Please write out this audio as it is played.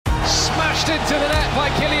pushed into the net by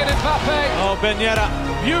Kylian Mbappe. Oh, Benyera,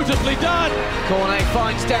 beautifully done. Cornet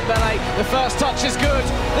finds Dembele. The first touch is good.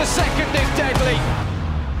 The second is deadly.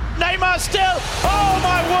 Neymar still. Oh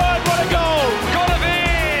my word, what a goal.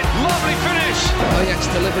 Golovin. Lovely finish. Ajax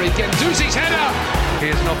delivery. Guendouzi's header.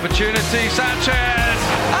 Here's an opportunity. Sanchez.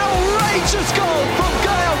 Outrageous goal from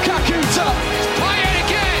Gael Kakuta. Play it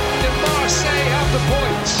again. And Marseille have the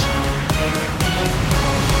points.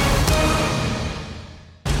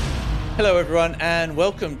 Hello everyone and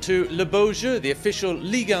welcome to Le Beau Jeu, the official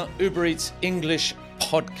Ligue 1 Uber Eats English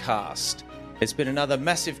podcast. It's been another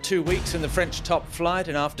massive 2 weeks in the French top flight,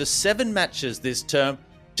 and after 7 matches this term,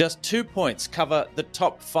 just 2 points cover the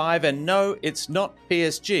top 5, and no, it's not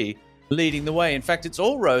PSG leading the way. In fact, it's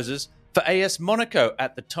all roses for AS Monaco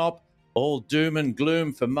at the top, all doom and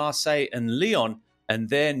gloom for Marseille and Lyon and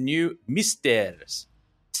their new mystères.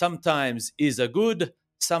 Sometimes is a good,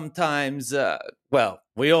 sometimes,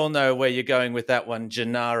 we all know where you're going with that one,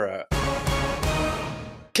 Gennaro.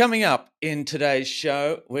 Coming up in today's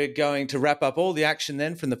show, we're going to wrap up all the action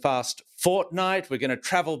then from the past fortnight. We're going to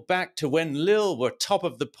travel back to when Lille were top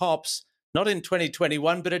of the pops, not in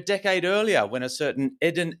 2021, but a decade earlier when a certain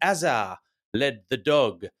Eden Hazard led the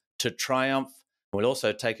Dogues to triumph. We'll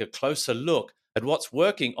also take a closer look at what's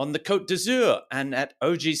working on the Côte d'Azur and at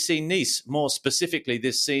OGC Nice, more specifically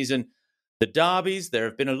this season. The derbies, there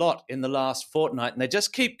have been a lot in the last fortnight, and they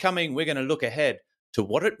just keep coming. We're going to look ahead to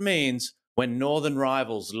what it means when northern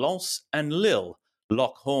rivals Lens and LOSc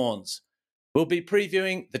lock horns. We'll be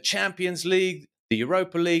previewing the Champions League, the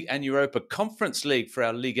Europa League and Europa Conference League for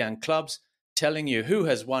our Ligue 1 clubs, telling you who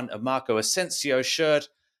has won a Marco Asensio shirt,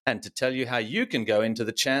 and to tell you how you can go into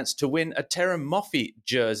the chance to win a Terem Moffi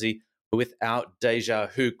jersey with our Déjà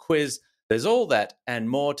Who quiz. There's all that and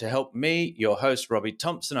more to help me, your host, Robbie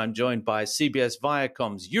Thomson. I'm joined by CBS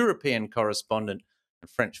Viacom's European correspondent and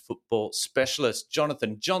French football specialist,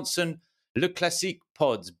 Jonathan Johnson, Le Classique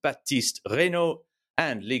pod's Baptiste, Reynaud,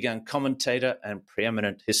 and Ligue 1 commentator and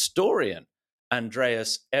preeminent historian,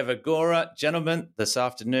 Andreas Evagora. Gentlemen, this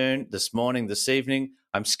afternoon, this morning, this evening,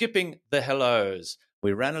 I'm skipping the hellos.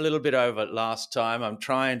 We ran a little bit over last time. I'm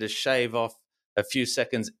trying to shave off a few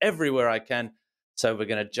seconds everywhere I can. So we're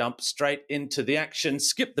going to jump straight into the action,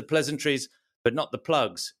 skip the pleasantries, but not the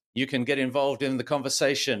plugs. You can get involved in the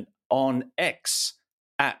conversation on X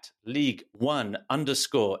at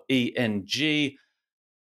League1_ENG.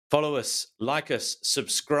 Follow us, like us,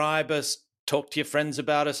 subscribe us, talk to your friends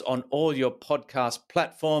about us on all your podcast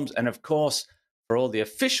platforms. And of course, for all the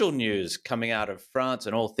official news coming out of France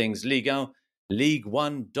and all things Ligue 1,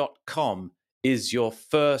 Ligue1.com is your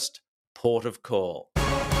first port of call.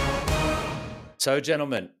 So,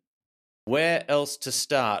 gentlemen, where else to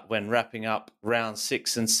start when wrapping up round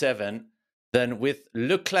 6 and 7 than with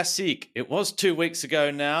Le Classique? It was 2 weeks ago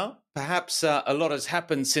now. Perhaps a lot has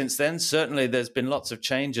happened since then. Certainly, there's been lots of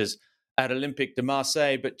changes at Olympique de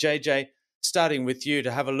Marseille. But, JJ, starting with you to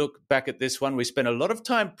have a look back at this one. We spent a lot of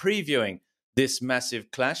time previewing this massive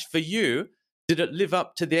clash. For you, did it live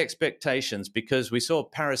up to the expectations? Because we saw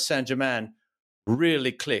Paris Saint-Germain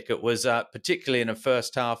really click. It was particularly in the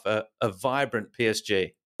first half a vibrant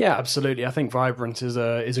PSG. Yeah, absolutely. I think vibrant is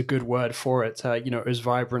a good word for it. It was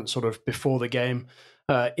vibrant sort of before the game,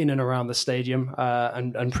 in and around the stadium,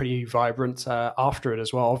 and pretty vibrant after it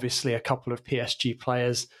as well. Obviously, a couple of PSG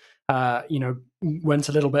players, went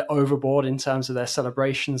a little bit overboard in terms of their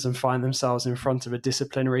celebrations and find themselves in front of a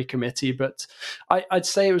disciplinary committee. But I'd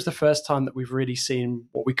say it was the first time that we've really seen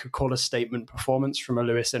what we could call a statement performance from a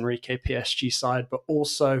Luis Enrique PSG side, but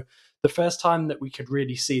also the first time that we could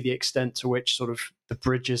really see the extent to which sort of the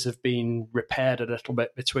bridges have been repaired a little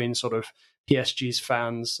bit between sort of PSG's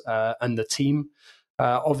fans and the team.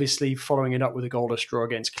 Obviously, following it up with a goalless draw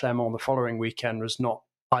against Clermont the following weekend was not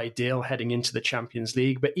ideal heading into the Champions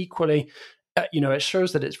League, but equally, it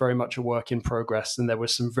shows that it's very much a work in progress, and there were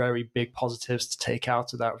some very big positives to take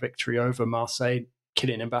out of that victory over Marseille.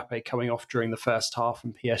 Kylian Mbappe coming off during the first half,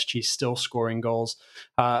 and PSG still scoring goals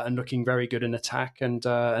and looking very good in attack, and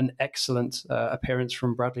an excellent appearance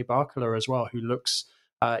from Bradley Barcola as well, who looks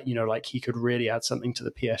like he could really add something to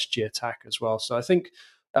the PSG attack as well. So I think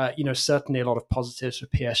certainly a lot of positives for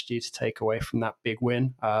PSG to take away from that big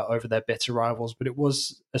win over their bitter rivals. But it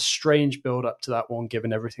was a strange build-up to that one,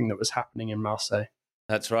 given everything that was happening in Marseille.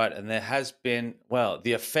 That's right. And there has been,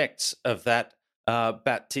 the effects of that,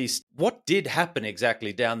 Baptiste. What did happen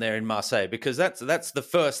exactly down there in Marseille? Because that's the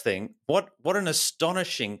first thing. What an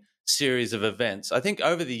astonishing series of events. I think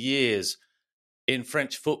over the years in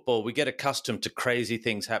French football, we get accustomed to crazy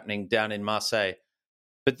things happening down in Marseille.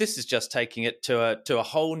 But this is just taking it to a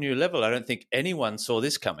whole new level. I don't think anyone saw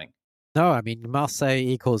this coming. No, I mean, Marseille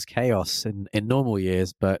equals chaos in normal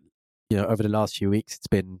years, but, over the last few weeks, it's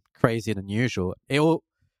been crazy and unusual. It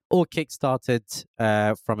all kick-started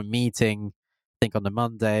from a meeting, I think on the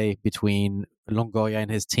Monday, between Longoria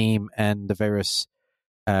and his team and the various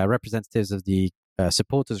representatives of the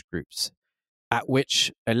supporters groups, at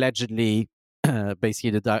which allegedly,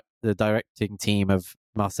 basically the directing team of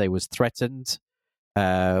Marseille was threatened,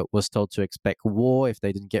 was told to expect war if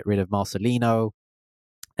they didn't get rid of Marcelino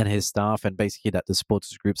and his staff, and basically that the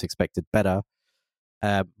supporters groups expected better.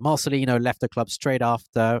 Marcelino left the club straight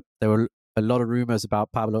after. There were a lot of rumors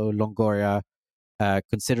about Pablo Longoria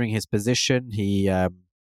considering his position. He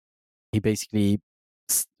basically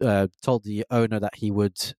told the owner that he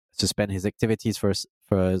would suspend his activities for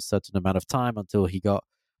a certain amount of time until he got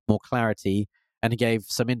more clarity. And he gave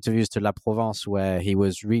some interviews to La Provence where he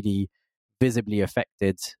was really visibly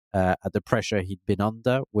affected at the pressure he'd been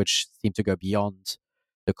under, which seemed to go beyond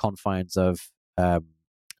the confines of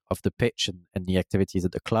the pitch and the activities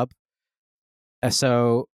at the club.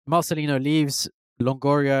 So Marcelino leaves.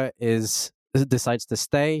 Longoria decides to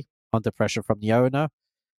stay under pressure from the owner,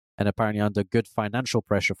 and apparently under good financial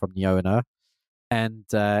pressure from the owner. And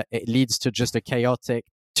it leads to just a chaotic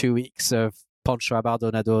 2 weeks of Poncho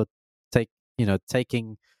Abardonado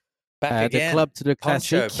taking the club to the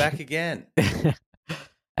Poncho, Classique. back again.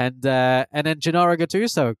 And then Gennaro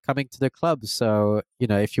Gattuso coming to the club. So,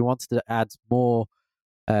 if you wanted to add more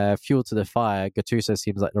fuel to the fire, Gattuso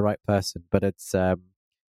seems like the right person. But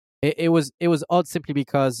it was odd simply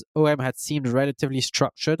because OM had seemed relatively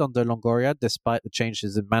structured under Longoria, despite the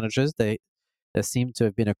changes in managers. There seemed to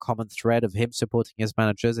have been a common thread of him supporting his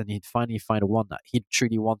managers, and he'd finally find one that he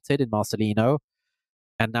truly wanted in Marcelino.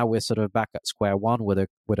 And now we're sort of back at square one with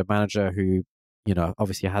a manager who,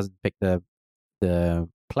 obviously hasn't picked the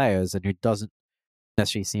players and who doesn't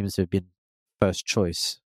necessarily seems to have been first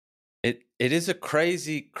choice. It is a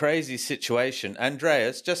crazy, crazy situation.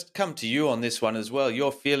 Andreas, just come to you on this one as well.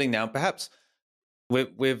 Your feeling now, perhaps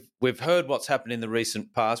we've heard what's happened in the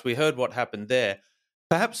recent past. We heard what happened there.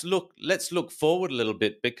 Perhaps let's look forward a little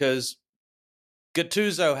bit, because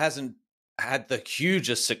Gattuso hasn't had the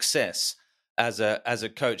hugest success as a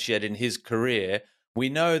coach yet in his career. We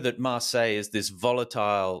know that Marseille is this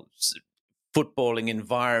volatile footballing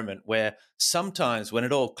environment where sometimes when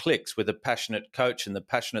it all clicks with a passionate coach and the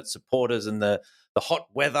passionate supporters and the hot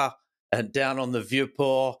weather and down on the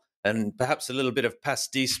Vieux-Port and perhaps a little bit of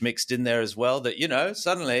pastis mixed in there as well, that,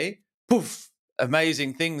 suddenly, poof,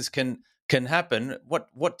 amazing things can happen.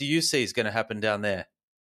 What do you see is going to happen down there?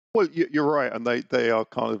 Well, you're right, and they are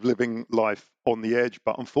kind of living life on the edge.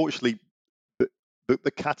 But unfortunately,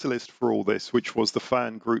 the catalyst for all this, which was the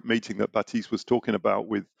fan group meeting that Baptiste was talking about,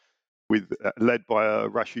 with led by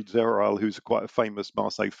Rachid Zeroual, who's quite a famous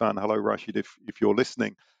Marseille fan. Hello, Rachid, if you're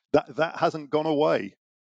listening. That hasn't gone away,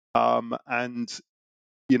 and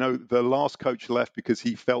the last coach left because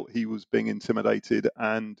he felt he was being intimidated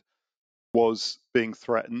and was being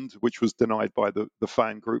threatened, which was denied by the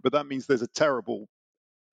fan group. But that means there's a terrible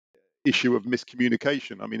issue of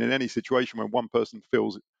miscommunication. I mean, in any situation when one person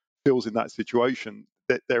feels in that situation,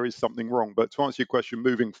 that there is something wrong. But to answer your question,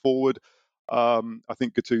 moving forward, I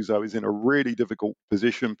think Gattuso is in a really difficult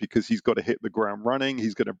position because he's got to hit the ground running.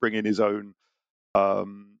 He's going to bring in his own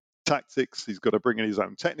tactics. He's got to bring in his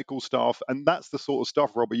own technical staff. And that's the sort of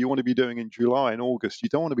stuff, Robbie, you want to be doing in July and August. You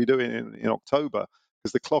don't want to be doing it in October,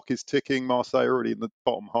 because the clock is ticking. Marseille are already in the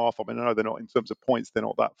bottom half. I mean, I know they're not, in terms of points, they're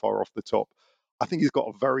not that far off the top. I think he's got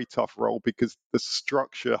a very tough role because the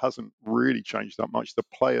structure hasn't really changed that much. The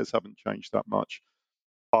players haven't changed that much.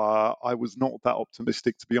 I was not that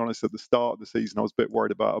optimistic, to be honest, at the start of the season. I was a bit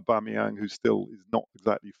worried about Aubameyang, who still is not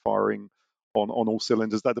exactly firing on all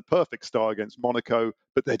cylinders. They had a perfect start against Monaco,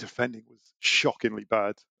 but their defending was shockingly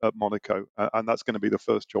bad at Monaco. And that's going to be the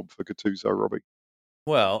first job for Gattuso, Robbie.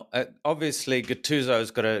 Well, obviously Gattuso's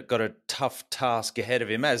got a tough task ahead of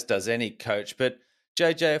him, as does any coach. But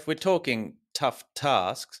JJ, if we're talking tough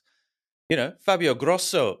tasks, Fabio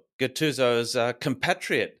Grosso, Gattuso's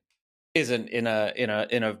compatriot, isn't in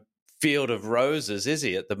a field of roses, is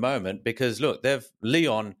he, at the moment? Because look,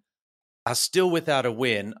 Lyon are still without a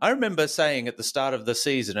win. I remember saying at the start of the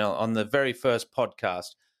season on the very first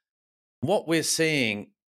podcast, what we're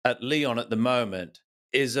seeing at Lyon at the moment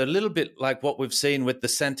is a little bit like what we've seen with the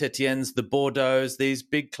Saint-Etiennes, the Bordeaux, these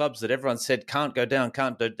big clubs that everyone said can't go down.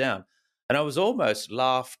 And I was almost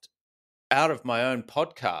laughed out of my own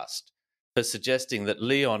podcast for suggesting that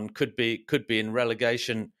Lyon could be in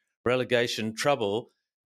relegation trouble.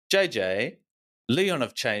 JJ, Lyon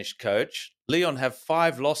have changed coach. Lyon have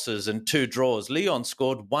 5 losses and 2 draws. Lyon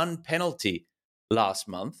scored 1 penalty last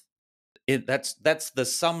month. that's the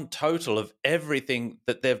sum total of everything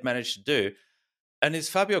that they've managed to do. And is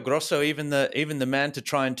Fabio Grosso even the man to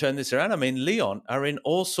try and turn this around? I mean, Lyon are in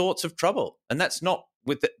all sorts of trouble, and that's not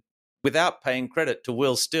without paying credit to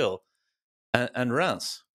Will Still and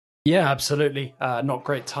Reims. Yeah, absolutely. Not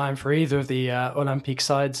great time for either of the Olympique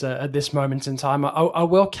sides at this moment in time. I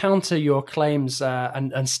will counter your claims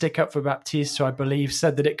and stick up for Baptiste, who I believe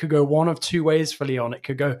said that it could go one of two ways for Lyon. It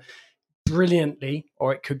could go brilliantly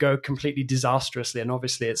or it could go completely disastrously, and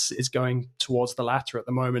obviously it's going towards the latter at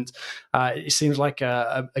the moment. It seems like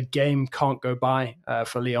a game can't go by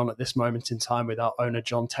for Lyon at this moment in time without owner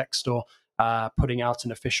John Textor putting out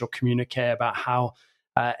an official communique about how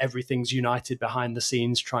everything's united behind the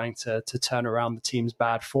scenes, trying to turn around the team's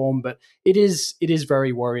bad form. But it is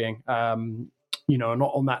very worrying.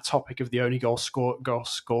 Not on that topic of the only goal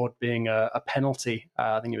scored being a penalty.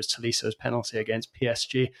 I think it was Toliso's penalty against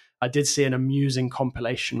PSG. I did see an amusing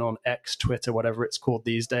compilation on X, Twitter, whatever it's called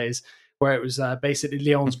these days, where it was basically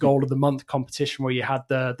Lyon's goal of the month competition, where you had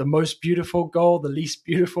the most beautiful goal, the least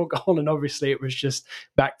beautiful goal, and obviously it was just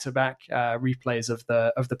back-to-back replays of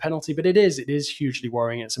the penalty. But it is hugely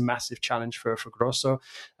worrying. It's a massive challenge for Grosso.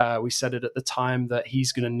 We said it at the time that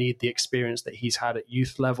he's going to need the experience that he's had at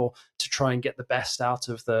youth level to try and get the best out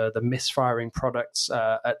of the misfiring products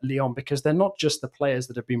at Lyon, because they're not just the players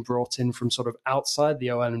that have been brought in from sort of outside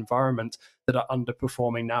the OL environment that are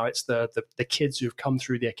underperforming now. It's the kids who've come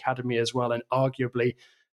through the academy as well, and arguably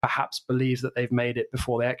perhaps believe that they've made it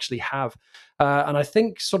before they actually have. And I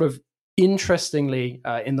think sort of interestingly,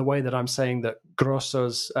 in the way that I'm saying that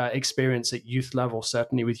Grosso's experience at youth level,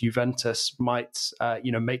 certainly with Juventus, might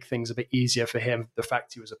make things a bit easier for him. The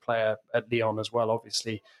fact he was a player at Lyon as well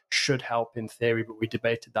obviously should help in theory, but we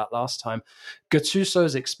debated that last time.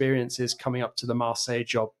 Gattuso's experiences coming up to the Marseille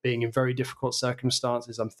job, being in very difficult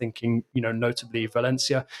circumstances, I'm thinking, notably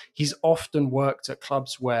Valencia. He's often worked at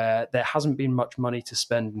clubs where there hasn't been much money to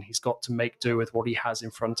spend, and he's got to make do with what he has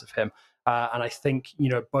in front of him. And I think,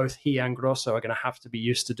 both he and Grosso are going to have to be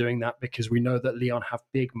used to doing that, because we know that Lyon have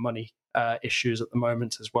big money issues at the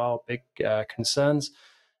moment as well, big concerns.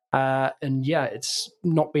 And yeah, it's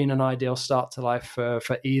not been an ideal start to life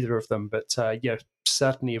for either of them. But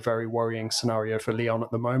certainly a very worrying scenario for Lyon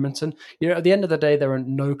at the moment. And, at the end of the day, there are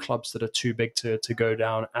no clubs that are too big to go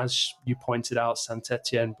down. As you pointed out,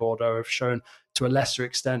 Saint-Etienne, Bordeaux have shown, to a lesser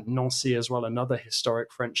extent, Nancy as well, another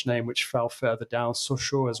historic French name, which fell further down,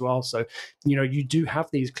 Sochaux as well. So, you do have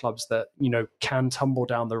these clubs that, can tumble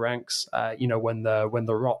down the ranks, when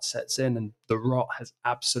the rot sets in, and the rot has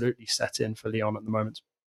absolutely set in for Lyon at the moment.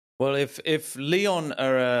 Well, if Lyon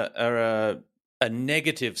are a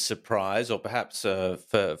negative surprise, or perhaps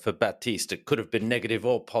for Baptiste, it could have been negative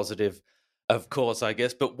or positive, of course, I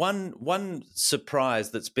guess. But one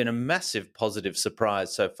surprise that's been a massive positive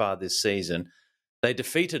surprise so far this season, they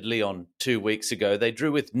defeated Lyon 2 weeks ago. They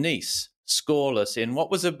drew with Nice, scoreless, in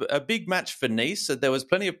what was a big match for Nice. There was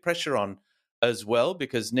plenty of pressure on as well,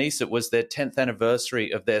 because Nice, it was their 10th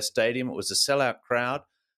anniversary of their stadium. It was a sellout crowd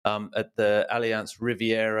at the Allianz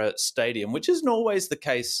Riviera Stadium, which isn't always the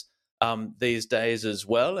case these days as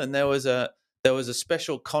well. And there was a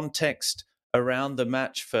special context around the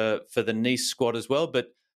match for the Nice squad as well.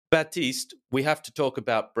 But Baptiste, we have to talk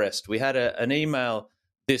about Brest. We had an email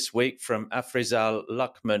this week from Afrizal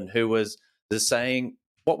Luckman, who was saying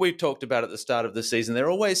what we talked about at the start of the season. There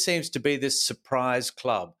always seems to be this surprise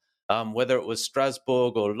club, whether it was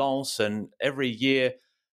Strasbourg or Lens, and every year.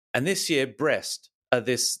 And this year, Brest are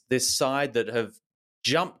this side that have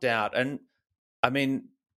jumped out. And I mean,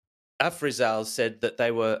 Afrizal said that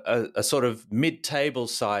they were a sort of mid-table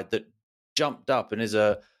side that jumped up and is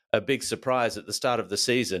a big surprise at the start of the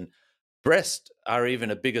season. Brest are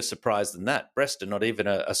even a bigger surprise than that. Brest are not even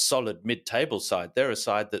a solid mid-table side. They're a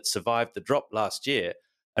side that survived the drop last year.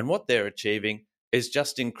 And what they're achieving is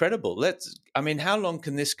just incredible. How long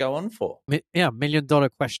can this go on for? Yeah, $1 million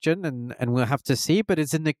question, and we'll have to see. But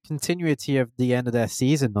it's in the continuity of the end of their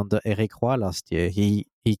season under Eric Roy last year. He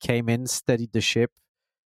came in, steadied the ship,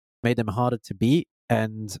 made them harder to beat,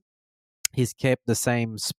 and he's kept the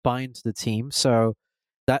same spine to the team. So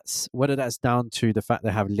that's whether that's down to the fact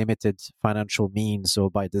they have limited financial means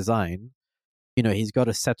or by design. He's got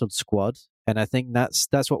a settled squad, and I think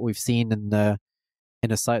that's what we've seen in the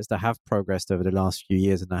sites that have progressed over the last few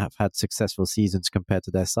years and have had successful seasons compared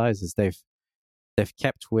to their sizes. They've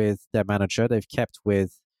kept with their manager, they've kept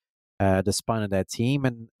with the spine of their team,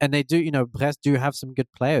 and they do. Brest do have some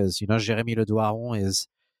good players. Jérémy Le Douaron is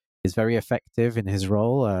very effective in his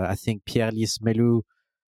role. I think Pierre-Lys Melou,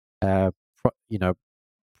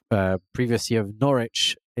 previously of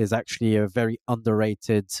Norwich, is actually a very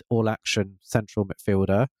underrated all-action central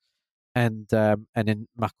midfielder. and in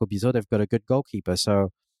Marco Bizot, they've got a good goalkeeper.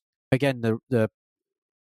 So again, the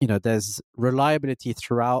there's reliability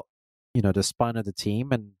throughout the spine of the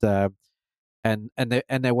team, and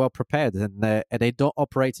they're well prepared, and they don't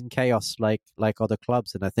operate in chaos like other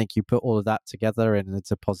clubs. And I think you put all of that together, and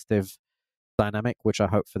it's a positive dynamic, which I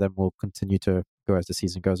hope for them will continue to go as the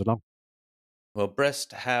season goes along. Well,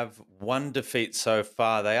 Brest have one defeat so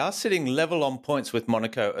far. They are sitting level on points with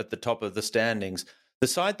Monaco at the top of the standings. The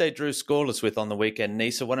side they drew scoreless with on the weekend,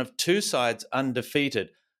 Nice, are one of two sides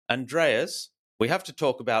undefeated. Andreas, we have to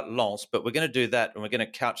talk about Lens, but we're going to do that, and we're going to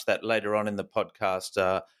couch that later on in the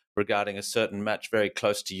podcast regarding a certain match very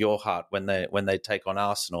close to your heart when they take on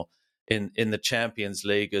Arsenal in the Champions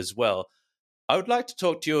League as well. I would like to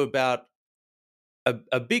talk to you about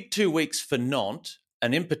a big 2 weeks for Nantes,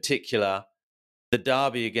 and in particular the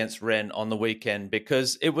derby against Rennes on the weekend,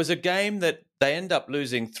 because it was a game that they end up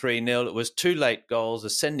losing 3-0. It was 2 late goals, a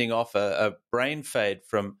sending off, a brain fade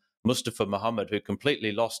from Mustafa Mohamed, who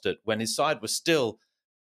completely lost it when his side was still,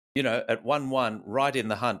 at 1-1, right in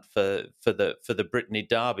the hunt for the Brittany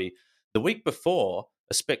derby. The week before,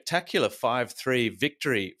 a spectacular 5-3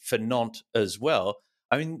 victory for Nantes as well.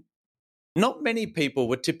 I mean, not many people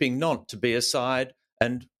were tipping Nantes to be a side,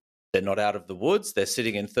 and they're not out of the woods. They're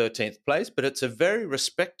sitting in 13th place, but it's a very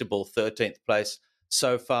respectable 13th place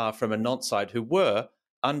so far from a Nantes side who were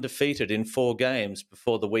undefeated in 4 games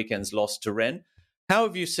before the weekend's loss to Rennes. How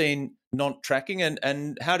have you seen Nantes tracking,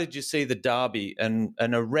 and how did you see the derby and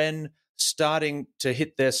a Rennes starting to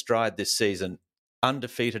hit their stride this season,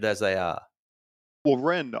 undefeated as they are? Well,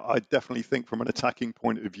 Rennes, I definitely think from an attacking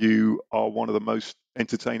point of view, are one of the most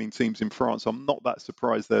entertaining teams in France. I'm not that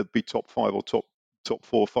surprised they'd be top 5 or top 4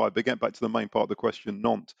 or 5. But getting back to the main part of the question,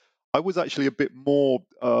 Nantes, I was actually a bit more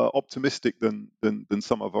optimistic than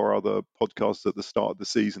some of our other podcasts at the start of the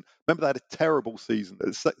season. Remember, they had a terrible season.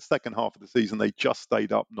 The second half of the season, they just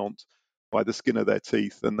stayed up Nantes by the skin of their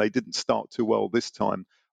teeth, and they didn't start too well this time.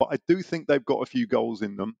 But I do think they've got a few goals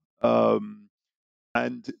in them.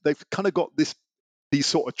 And they've kind of got these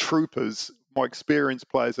sort of troopers, more experienced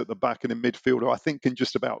players at the back and in midfield, who I think can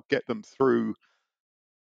just about get them through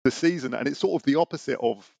the season. And it's sort of the opposite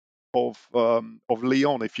of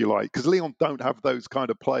Lyon, if you like, because Lyon don't have those kind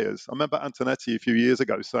of players. I remember Antonetti a few years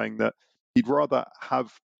ago saying that he'd rather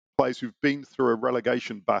have players who've been through a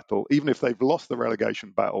relegation battle, even if they've lost the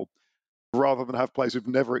relegation battle, rather than have players who've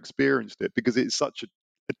never experienced it, because it's such a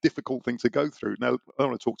difficult thing to go through. Now, I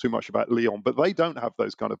don't want to talk too much about Lyon, but they don't have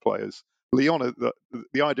those kind of players. Lyon,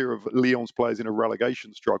 the idea of Lyon's players in a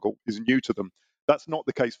relegation struggle is new to them. That's not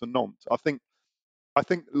the case for Nantes. I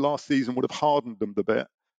think last season would have hardened them a bit.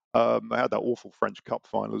 They had that awful French Cup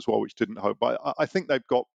final as well, which didn't hope. But I think they've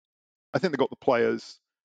got the players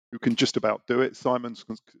who can just about do it. Simons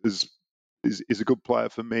is a good player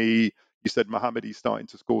for me. You said Mohamedi's starting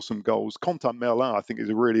to score some goals. Quentin Merlin, I think, is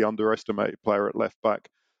a really underestimated player at left back.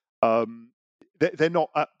 They're not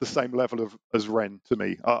at the same level as Rennes to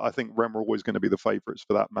me. I think Rennes are always going to be the favourites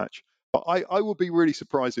for that match. But I would be really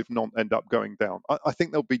surprised if Nantes end up going down. I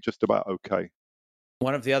think they'll be just about okay.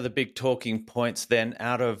 One of the other big talking points then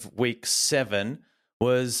out of week 7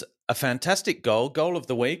 was a fantastic goal of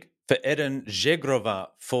the week for Eden Zegrovin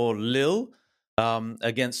for Lille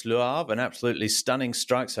against Le Havre, an absolutely stunning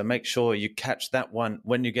strike. So make sure you catch that one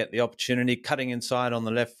when you get the opportunity, cutting inside on the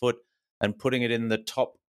left foot and putting it in the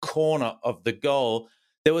top corner of the goal.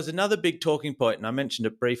 There was another big talking point, and I mentioned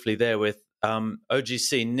it briefly there with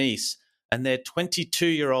OGC Nice and their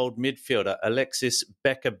 22-year-old midfielder, Alexis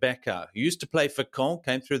Becker, who used to play for Caen,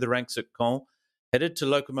 came through the ranks at Caen, headed to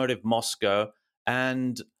Lokomotiv Moscow,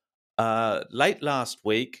 and late last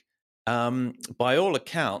week, by all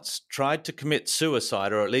accounts, tried to commit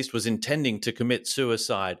suicide, or at least was intending to commit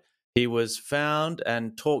suicide. He was found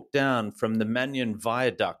and talked down from the Magnon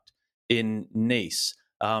Viaduct in Nice.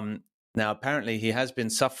 Now, apparently, he has been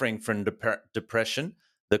suffering from depression.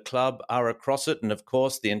 The club are across it, and of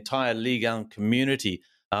course, the entire Ligue 1 community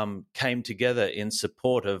came together in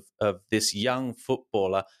support of this young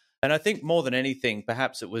footballer. And I think more than anything,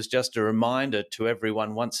 perhaps it was just a reminder to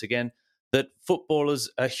everyone once again that footballers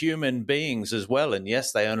are human beings as well. And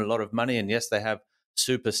yes, they earn a lot of money, and yes, they have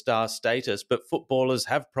superstar status, but footballers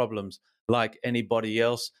have problems like anybody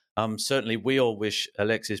else. Certainly, we all wish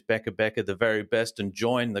Alexis Becker the very best, and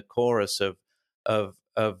join the chorus of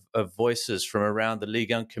voices from around the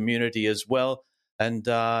Ligue 1 community as well. And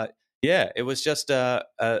it was just a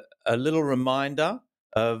little reminder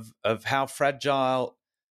of how fragile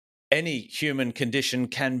any human condition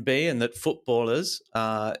can be, and that footballers,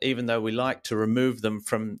 even though we like to remove them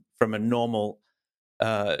from a normal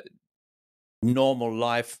normal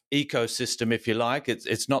life ecosystem, if you like.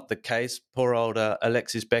 It's not the case. Poor old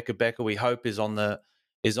Alexis Becker, we hope is on the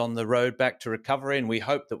road back to recovery, and we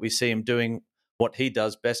hope that we see him doing what he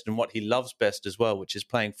does best and what he loves best as well, which is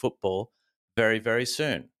playing football very, very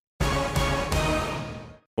soon.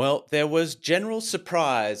 Well, there was general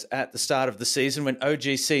surprise at the start of the season when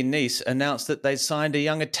OGC Nice announced that they'd signed a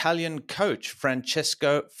young Italian coach,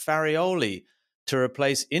 Francesco Farioli, to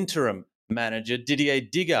replace interim manager Didier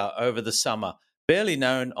Digger over the summer. Barely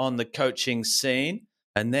known on the coaching scene,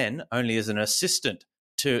 and then only as an assistant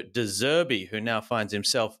to De Zerbi, who now finds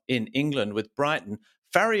himself in England with Brighton.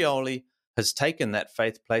 Farioli has taken that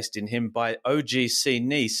faith placed in him by OGC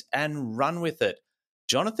Nice and run with it.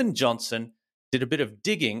 Jonathan Johnson did a bit of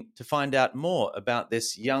digging to find out more about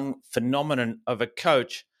this young phenomenon of a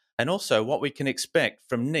coach and also what we can expect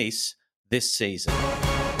from Nice this season.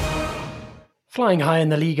 Flying high in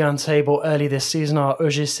the Ligue 1 table early this season are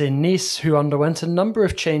OGC Nice, who underwent a number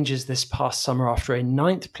of changes this past summer after a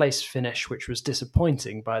 9th place finish, which was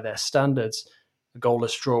disappointing by their standards. A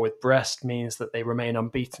goalless draw with Brest means that they remain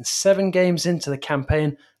unbeaten 7 games into the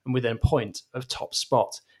campaign and within a point of top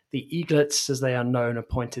spot. The Eaglets, as they are known,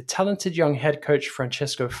 appointed talented young head coach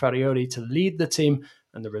Francesco Farioli to lead the team,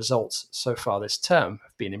 and the results so far this term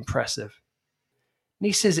have been impressive.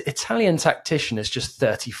 Nice's Italian tactician is just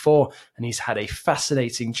 34, and he's had a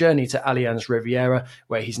fascinating journey to Allianz Riviera,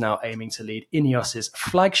 where he's now aiming to lead Ineos's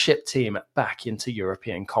flagship team back into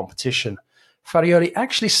European competition. Farioli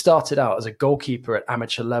actually started out as a goalkeeper at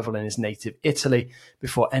amateur level in his native Italy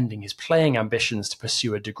before ending his playing ambitions to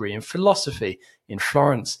pursue a degree in philosophy in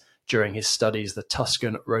Florence. During his studies, the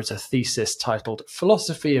Tuscan wrote a thesis titled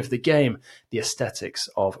Philosophy of the Game, the Aesthetics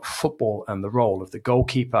of Football and the Role of the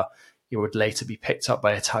Goalkeeper. He would later be picked up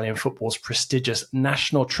by Italian football's prestigious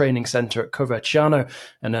National Training Centre at Coverciano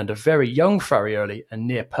and earned a very young Farioli a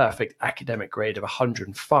near-perfect academic grade of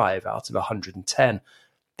 105 out of 110.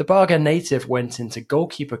 The Baga native went into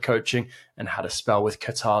goalkeeper coaching and had a spell with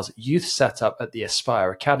Qatar's youth setup at the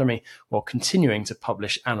Aspire Academy while continuing to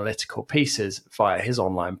publish analytical pieces via his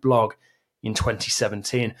online blog. In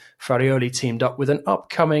 2017, Farioli teamed up with an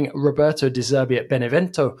upcoming Roberto De Zerbi at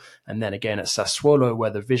Benevento and then again at Sassuolo, where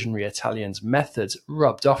the visionary Italian's methods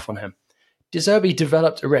rubbed off on him. De Zerbi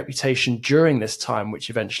developed a reputation during this time which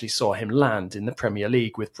eventually saw him land in the Premier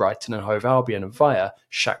League with Brighton and Hove Albion via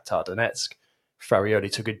Shakhtar Donetsk.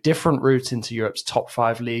 Farioli took a different route into Europe's top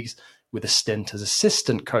 5 leagues with a stint as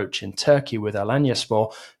assistant coach in Turkey with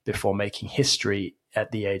Alanyaspor before making history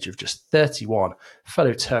at the age of just 31.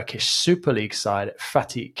 Fellow Turkish Super League side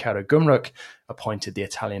Fatih Karagümrük appointed the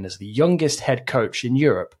Italian as the youngest head coach in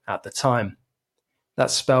Europe at the time. That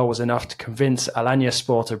spell was enough to convince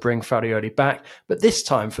Alanyaspor to bring Farioli back, but this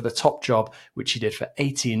time for the top job, which he did for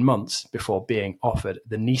 18 months before being offered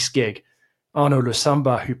the Nice gig. Arnaud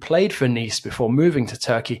Lusamba, who played for Nice before moving to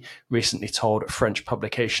Turkey, recently told French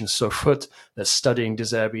publication SoFoot that studying De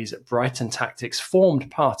Zerbi's Brighton tactics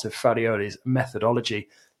formed part of Farioli's methodology.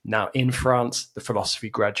 Now in France, the philosophy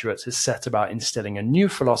graduate has set about instilling a new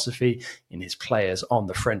philosophy in his players on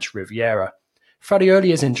the French Riviera.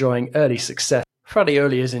 Farioli is enjoying early success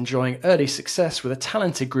with a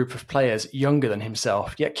talented group of players younger than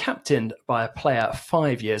himself, yet captained by a player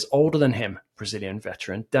 5 years older than him, Brazilian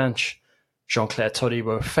veteran Danche. Jean-Claire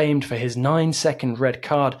Todibo, famed for his 9-second red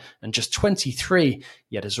card and just 23,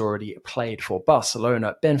 yet has already played for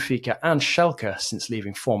Barcelona, Benfica and Schalke since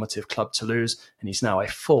leaving formative club Toulouse, and he's now a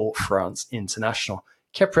full France international.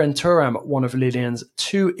 Khephren Thuram, one of Lilian's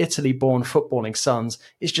 2 Italy-born footballing sons,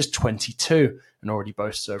 is just 22 and already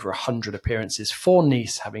boasts over 100 appearances for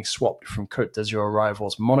Nice, having swapped from Côte d'Azur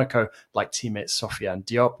rivals Monaco like teammate Sofiane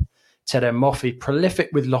Diop. Terem Moffi, prolific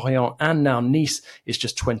with Lorient and now Nice, is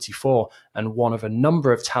just 24 and one of a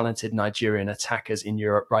number of talented Nigerian attackers in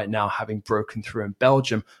Europe right now, having broken through in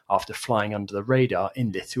Belgium after flying under the radar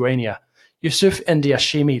in Lithuania. Yusuf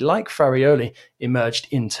Ndiashimi, like Farioli, emerged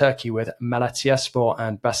in Turkey with Malatyaspor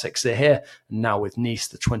and Basaksehir, and now with Nice,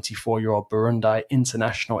 the 24-year-old Burundi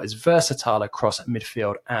international is versatile across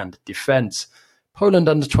midfield and defence. Poland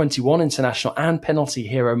under-21 international and penalty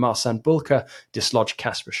hero Marcin Bulka dislodged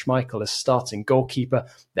Kasper Schmeichel as starting goalkeeper.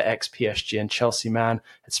 The ex-PSG and Chelsea man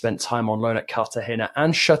had spent time on loan at Cartagena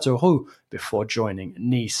and Châteauroux before joining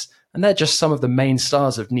Nice. And they're just some of the main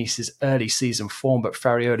stars of Nice's early season form, but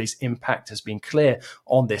Farioli's impact has been clear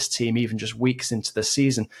on this team even just weeks into the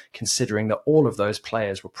season, considering that all of those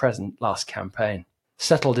players were present last campaign.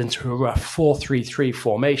 Settled into a rough 4-3-3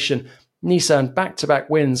 formation, Nice earned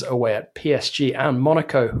back-to-back wins away at PSG and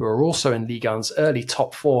Monaco, who are also in Ligue 1's early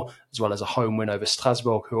top 4, as well as a home win over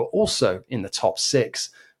Strasbourg, who are also in the top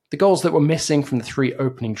 6. The goals that were missing from the 3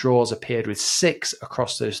 opening draws appeared with 6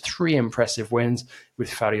 across those 3 impressive wins, with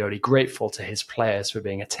Farioli grateful to his players for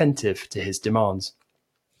being attentive to his demands.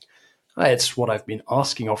 "It's what I've been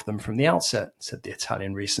asking of them from the outset," said the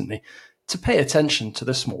Italian recently, "to pay attention to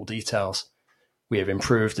the small details. We have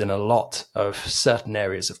improved in a lot of certain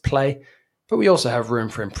areas of play, but we also have room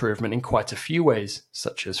for improvement in quite a few ways,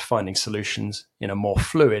 such as finding solutions in a more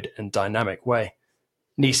fluid and dynamic way."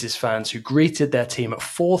 Nice's fans, who greeted their team at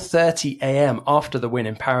 4:30 a.m. after the win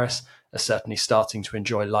in Paris, are certainly starting to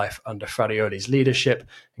enjoy life under Farioli's leadership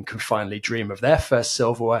and can finally dream of their first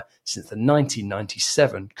silverware since the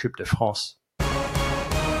 1997 Coupe de France.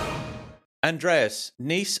 Andreas,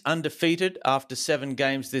 Nice undefeated after 7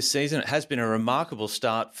 games this season. It has been a remarkable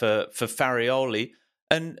start for Farioli.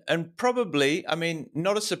 And probably, I mean,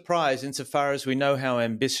 not a surprise insofar as we know how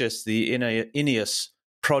ambitious the Ineos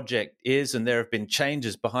project is, and there have been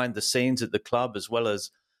changes behind the scenes at the club as well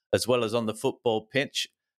as on the football pitch.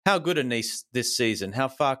 How good are Nice this season? How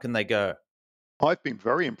far can they go? I've been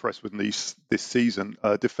very impressed with Nice this season.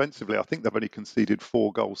 Defensively, I think they've only conceded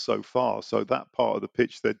 4 goals so far. So that part of the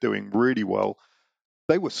pitch, they're doing really well.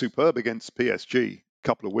 They were superb against PSG a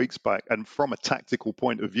couple of weeks back. And from a tactical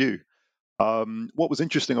point of view, what was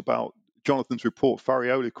interesting about Jonathan's report,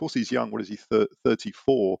 Farioli, of course he's young, what is he,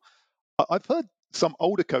 34? I've heard some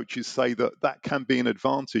older coaches say that can be an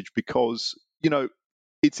advantage because,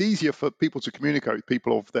 it's easier for people to communicate with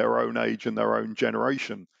people of their own age and their own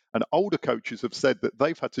generation. And older coaches have said that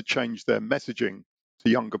they've had to change their messaging to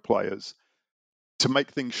younger players to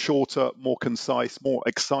make things shorter, more concise, more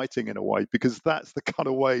exciting in a way, because that's the kind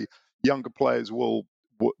of way younger players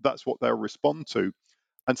that's what they'll respond to.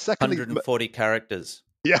 And secondly, 140 characters.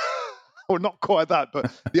 Yeah, well, not quite that.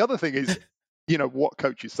 But the other thing is, what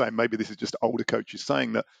coaches saying, maybe this is just older coaches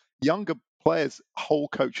saying that younger players hold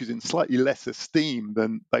coaches in slightly less esteem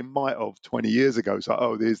than they might have 20 years ago. So,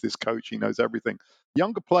 oh, there's this coach, he knows everything.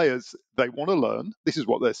 Younger players, they want to learn. This is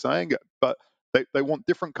what they're saying, but they want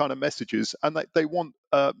different kind of messages, and they want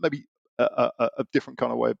maybe a different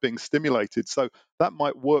kind of way of being stimulated. So that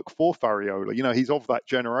might work for Farioli. He's of that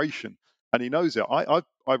generation, and he knows it. I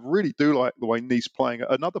really do like the way Nice playing.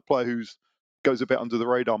 Another player who's goes a bit under the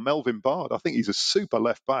radar, Melvin Bard. I think he's a super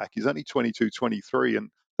left back. He's only 22, 23,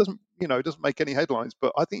 and doesn't make any headlines,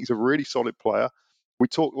 but I think he's a really solid player. We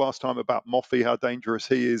talked last time about Moffi, how dangerous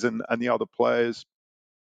he is, and the other players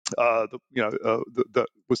that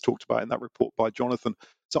was talked about in that report by Jonathan.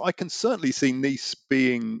 So I can certainly see Nice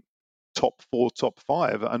being top 4, top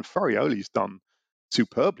 5, and Farioli's done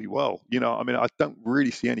superbly well. I don't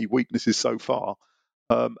really see any weaknesses so far.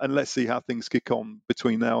 And let's see how things kick on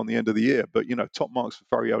between now and the end of the year. But, top marks for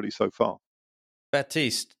Farioli so far.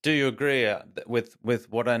 Baptiste, do you agree with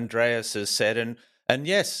what Andreas has said? And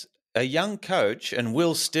yes, a young coach, and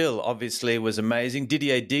Will Still obviously was amazing.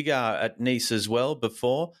 Didier Digard at Nice as well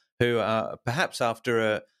before, who perhaps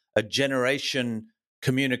after a generation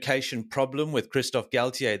communication problem with Christophe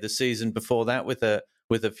Galtier the season before that with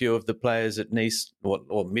a few of the players at Nice,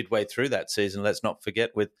 or midway through that season, let's not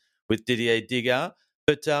forget, with Didier Digard.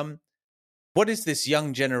 But what is this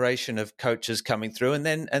young generation of coaches coming through? And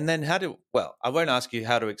then I won't ask you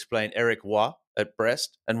how to explain Eric Roy at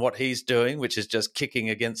Brest and what he's doing, which is just kicking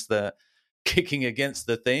against the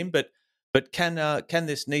theme. But can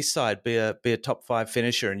this Nice side be a top 5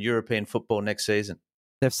 finisher in European football next season?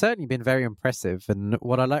 They've certainly been very impressive, and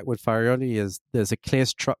what I like with Farioli is there's a clear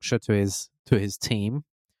structure to his team.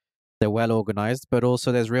 They're well organized, but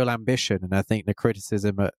also there's real ambition. And I think the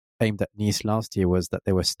criticism aimed at Nice last year was that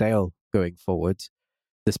they were stale going forward,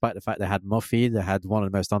 despite the fact they had Moffi, they had one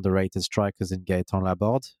of the most underrated strikers in Gaëtan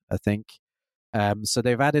Laborde, I think. So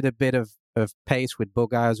they've added a bit of pace with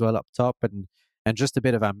Boga as well up top, and just a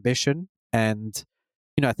bit of ambition. And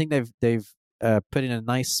I think they've put in a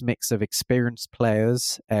nice mix of experienced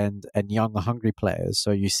players and young, hungry players.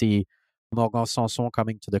 So you see Morgan Sanson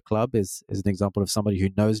coming to the club is an example of somebody who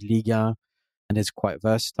knows Liga and is quite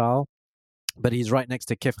versatile. But he's right next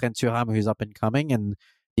to Kefren Thuram, who's up and coming, and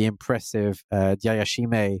the impressive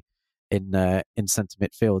Diayashime in centre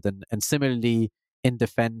midfield. And similarly in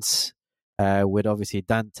defence with obviously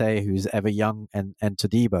Dante, who's ever young, and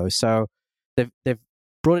Todibo. So they've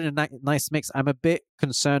brought in a nice mix. I'm a bit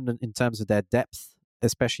concerned in terms of their depth,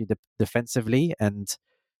 especially defensively. And,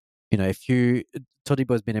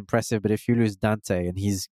 Todibo's been impressive, but if you lose Dante and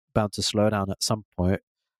he's bound to slow down at some point,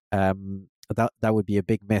 that would be a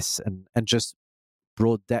big miss, and just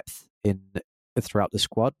broad depth throughout the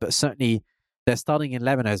squad. But certainly their starting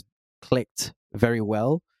 11 has clicked very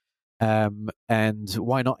well. And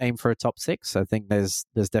why not aim for a top 6? I think there's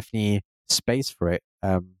definitely space for it.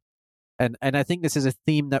 And I think this is a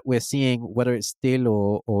theme that we're seeing, whether it's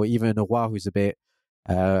Still or even Roy, who's a bit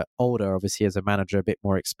older, obviously as a manager, a bit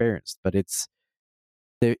more experienced. But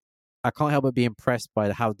I can't help but be impressed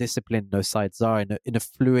by how disciplined those sides are in a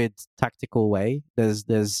fluid, tactical way. There's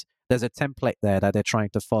a template there that they're trying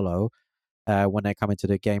to follow when they come into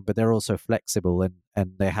the game, but they're also flexible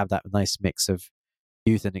and they have that nice mix of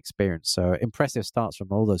youth and experience. So impressive starts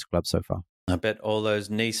from all those clubs so far. I bet all those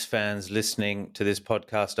Nice fans listening to this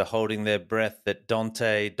podcast are holding their breath that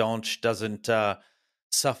Donch doesn't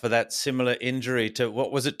suffer that similar injury to,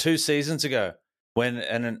 what was it, 2 seasons ago?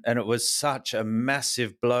 And it was such a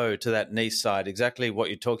massive blow to that Nice side. Exactly what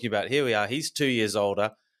you're talking about. Here we are. He's 2 years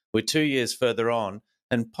older. We're 2 years further on,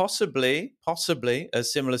 and possibly a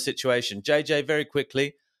similar situation. JJ, very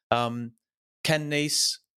quickly, can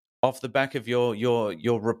Nice, off the back of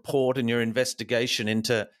your report and your investigation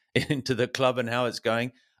into the club and how it's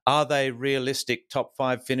going, are they realistic top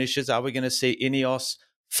 5 finishers? Are we going to see Ineos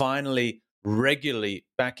finally regularly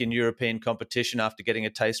back in European competition after getting a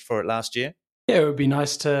taste for it last year? Yeah, it would be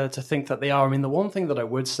nice to think that they are. I mean, the one thing that I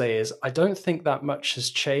would say is I don't think that much has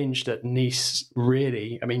changed at Nice,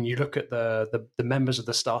 really. I mean, you look at the members of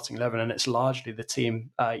the starting 11, and it's largely the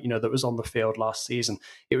team, that was on the field last season.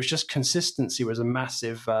 It was just consistency was a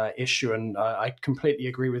massive issue, and I completely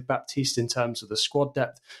agree with Baptiste in terms of the squad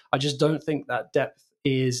depth. I just don't think that depth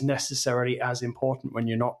is necessarily as important when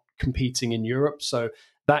you're not competing in Europe. So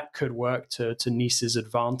that could work to Nice's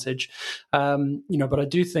advantage. But I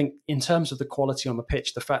do think in terms of the quality on the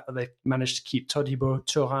pitch, the fact that they've managed to keep Todibo,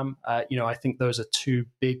 Thuram, I think those are 2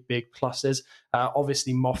 big pluses.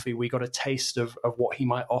 Obviously, Moffi, we got a taste of what he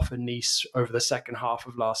might offer Nice over the second half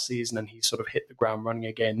of last season, and he sort of hit the ground running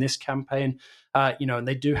again this campaign. And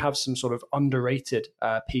they do have some sort of underrated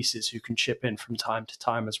pieces who can chip in from time to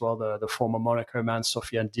time as well. The former Monaco man,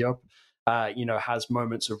 Sofiane Diop, has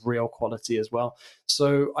moments of real quality as well.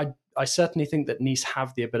 So I certainly think that Nice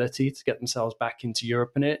have the ability to get themselves back into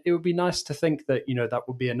Europe, and it would be nice to think that that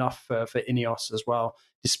would be enough for Ineos as well,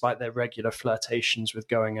 despite their regular flirtations with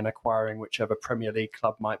going and acquiring whichever Premier League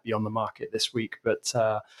club might be on the market this week. But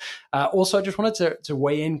also, I just wanted to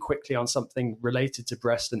weigh in quickly on something related to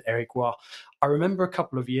Brest and Eriguar. I remember a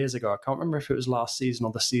couple of years ago, I can't remember if it was last season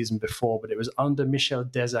or the season before, but it was under Michel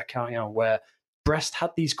Dezacarian, where Brest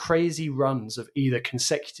had these crazy runs of either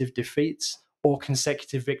consecutive defeats or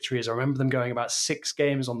consecutive victories. I remember them going about 6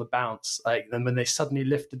 games on the bounce, and when they suddenly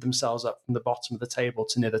lifted themselves up from the bottom of the table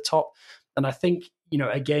to near the top. And I think,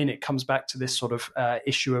 again, it comes back to this sort of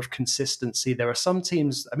issue of consistency. There are some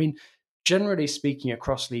teams, I mean, generally speaking,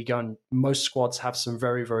 across Ligue 1, most squads have some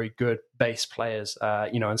very, very good base players,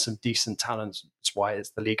 and some decent talents. That's why it's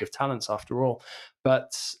the League of Talents after all.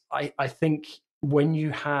 But I think when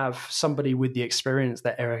you have somebody with the experience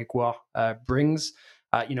that Eriguar brings,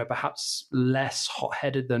 perhaps less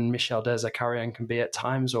hot-headed than Michel Dezacarian can be at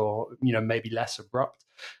times, or maybe less abrupt,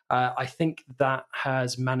 I think that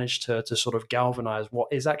has managed to sort of galvanize what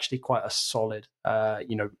is actually quite a solid,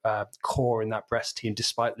 core in that Brest team,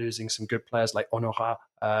 despite losing some good players like Honorat,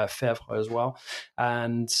 Fèvre as well.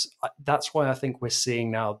 And that's why I think we're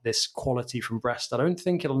seeing now this quality from Brest. I don't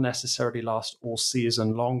think it'll necessarily last all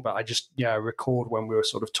season long, but I just record when we were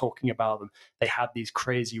sort of talking about them, they had these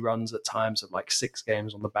crazy runs at times of like 6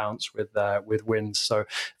 games on the bounce with wins. So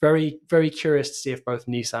very, very curious to see if both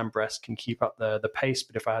Nice and Brest can keep up the pace.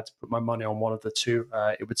 But if I had to put my money on one of the two,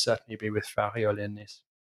 it would certainly be with Farioli and Nice.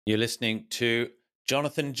 You're listening to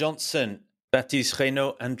Jonathan Johnson, Baptiste,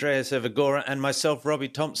 Reynaud, Andreas Evagora, and myself, Robbie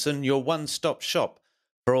Thomson, your one-stop shop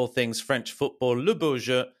for all things French football, Le Beau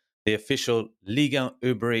Jeu, the official Ligue 1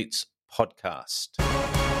 Uber Eats podcast.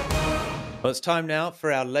 Well, it's time now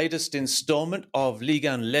for our latest installment of Ligue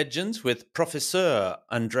 1 Legends with Professor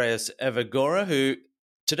Andreas Evagora, who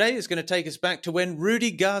today is going to take us back to when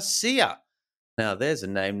Rudi Garcia. Now, there's a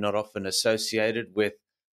name not often associated with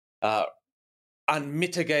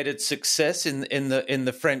unmitigated success in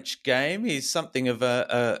the French game. He's something of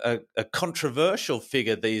a controversial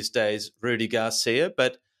figure these days, Rudi Garcia.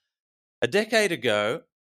 But a decade ago,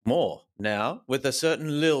 more now, with a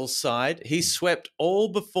certain Lille side, he swept all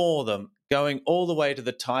before them, going all the way to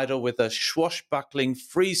the title with a swashbuckling,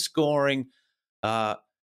 free-scoring,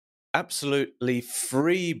 absolutely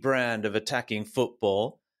free brand of attacking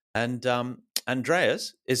football. And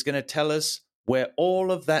Andreas is going to tell us where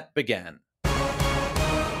all of that began.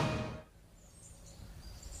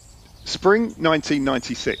 Spring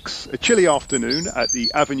 1996, a chilly afternoon at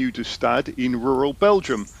the Avenue du Stade in rural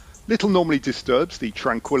Belgium. Little normally disturbs the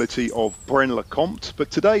tranquility of Braine-le-Comte,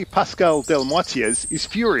 but today Pascal Delmoitiez is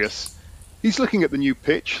furious. He's looking at the new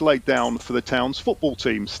pitch laid down for the town's football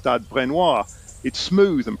team, Stade Brennois. It's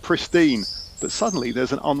smooth and pristine, but suddenly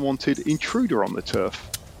there's an unwanted intruder on the turf.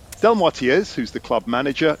 Delmoitiez, who's the club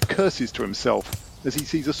manager, curses to himself as he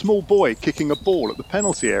sees a small boy kicking a ball at the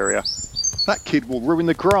penalty area. That kid will ruin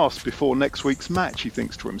the grass before next week's match, he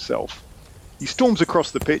thinks to himself. He storms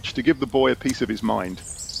across the pitch to give the boy a piece of his mind.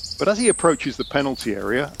 But as he approaches the penalty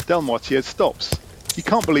area, Delmoitiez stops. He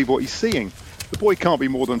can't believe what he's seeing. The boy can't be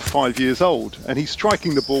more than 5 years old, and he's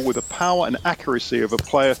striking the ball with the power and accuracy of a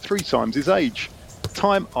player 3 times his age,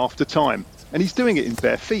 time after time, and he's doing it in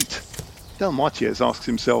bare feet. Delmoitiez asks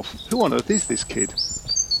himself, who on earth is this kid?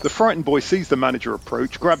 The frightened boy sees the manager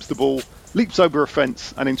approach, grabs the ball, leaps over a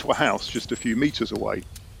fence and into a house just a few metres away.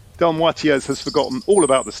 Delmoitiez has forgotten all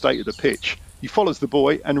about the state of the pitch. He follows the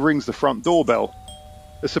boy and rings the front doorbell.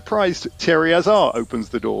 A surprised Thierry Hazard opens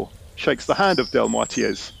the door, shakes the hand of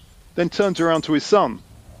Delmoitiez, then turns around to his son.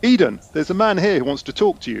 Eden, there's a man here who wants to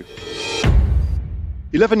talk to you.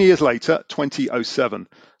 11 years later, 2007,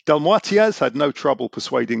 Delmoitiez had no trouble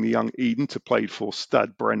persuading the young Eden to play for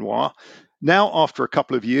Stade Brennois. Now, after a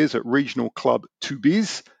couple of years at regional club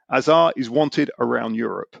Tubize, Hazard is wanted around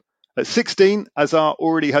Europe. At 16, Hazard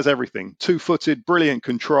already has everything. 2-footed, brilliant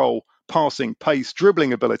control, passing, pace,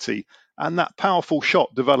 dribbling ability, and that powerful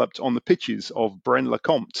shot developed on the pitches of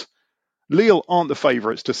Braine-le-Comte. Lille aren't the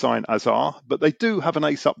favourites to sign Hazard, but they do have an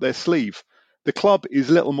ace up their sleeve. The club is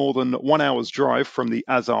little more than 1 hour's drive from the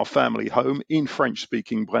Hazard family home in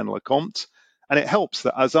French-speaking Braine-le-Comte, and it helps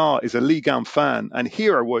that Hazard is a Ligue 1 fan and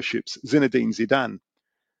hero worships Zinedine Zidane.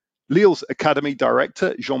 Lille's academy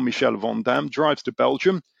director, Jean-Michel Van Damme, drives to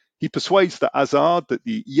Belgium. He persuades the Hazard that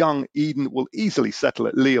the young Eden will easily settle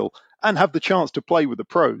at Lille and have the chance to play with the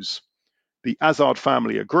pros. The Hazard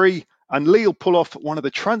family agree, and Lille pull off one of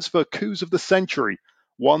the transfer coups of the century,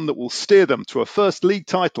 one that will steer them to a first league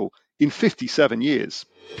title in 57 years.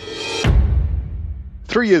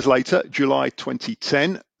 3 years later, July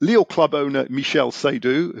 2010, Lille club owner Michel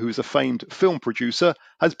Seydoux, who is a famed film producer,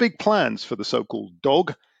 has big plans for the so-called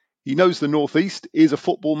Dogues. He knows the Northeast is a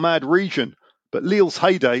football-mad region, but Lille's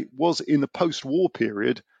heyday was in the post-war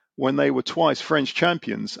period when they were twice French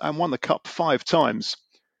champions and won the cup 5 times.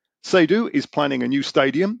 Seydoux is planning a new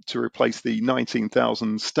stadium to replace the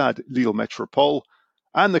 19,000 Stade Lille Métropole,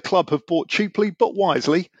 and the club have bought cheaply but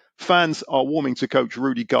wisely. Fans are warming to coach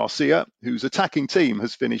Rudi Garcia, whose attacking team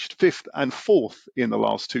has finished 5th and 4th in the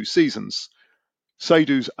last 2 seasons.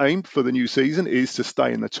 Seydoux's aim for the new season is to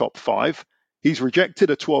stay in the top 5. He's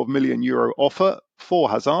rejected a €12 million offer for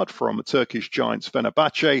Hazard from Turkish giants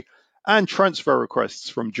Fenerbahce, and transfer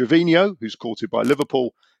requests from Gervinho, who's courted by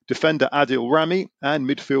Liverpool, defender Adil Rami, and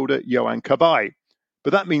midfielder Yohan Cabaye.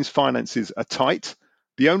 But that means finances are tight.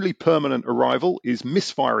 The only permanent arrival is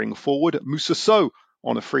misfiring forward Moussa Sow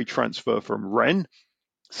on a free transfer from Rennes.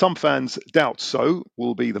 Some fans doubt Sow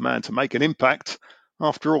will be the man to make an impact.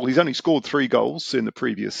 After all, he's only scored 3 goals in the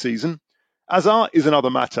previous season. Hazard is another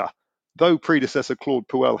matter. Though predecessor Claude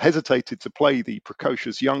Puel hesitated to play the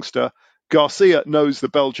precocious youngster, Garcia knows the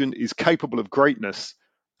Belgian is capable of greatness.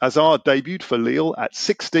 Hazard debuted for Lille at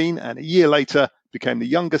 16 and a year later became the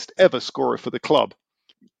youngest ever scorer for the club.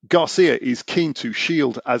 Garcia is keen to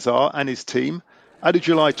shield Hazard and his team. At a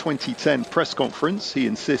July 2010 press conference, he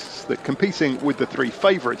insists that competing with the 3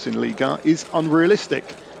 favourites in Ligue 1 is unrealistic.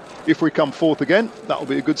 If we come 4th again, that'll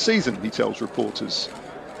be a good season, he tells reporters.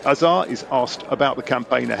 Hazard is asked about the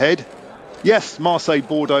campaign ahead. Yes, Marseille,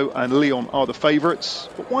 Bordeaux and Lyon are the favourites,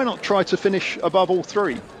 but why not try to finish above all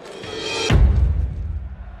 3?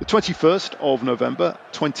 The 21st of November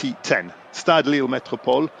 2010, Stade Lille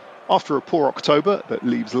Métropole. After a poor October that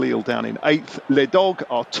leaves Lille down in 8th, Les Dogues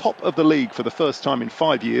are top of the league for the first time in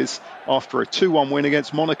 5 years after a 2-1 win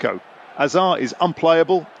against Monaco. Hazard is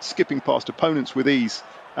unplayable, skipping past opponents with ease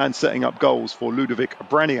and setting up goals for Ludovic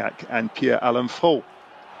Braniac and Pierre-Alain Frot.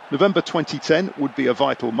 November 2010 would be a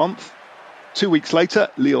vital month. 2 weeks later,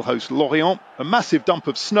 Lille host Lorient. A massive dump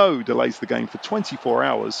of snow delays the game for 24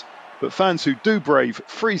 hours, but fans who do brave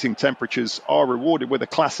freezing temperatures are rewarded with a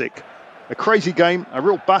classic. A crazy game, a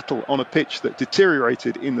real battle on a pitch that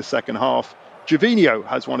deteriorated in the second half. Gervinho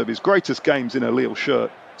has one of his greatest games in a Lille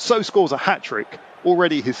shirt. So scores a hat-trick,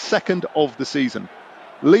 already his 2nd of the season.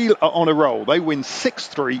 Lille are on a roll. They win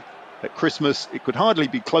 6-3. At Christmas, it could hardly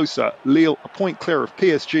be closer. Lille a point clear of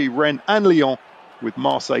PSG, Rennes and Lyon, with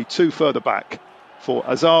Marseille 2 further back. For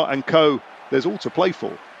Hazard and co, there's all to play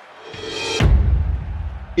for.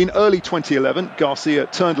 In early 2011, Garcia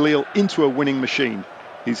turned Lille into a winning machine.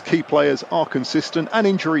 His key players are consistent and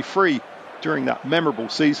injury-free. During that memorable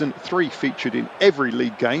season, 3 featured in every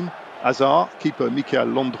league game. Hazard, keeper Michael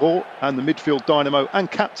Landreau, and the midfield dynamo and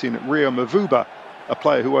captain Rio Mavuba. a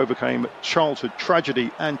player who overcame childhood tragedy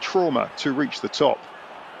and trauma to reach the top.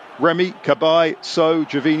 Remy, Cabaye, So,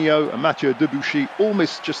 Gervinho and Mathieu Debuchy all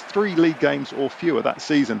missed just 3 league games or fewer that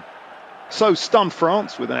season. So stunned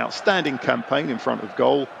France with an outstanding campaign in front of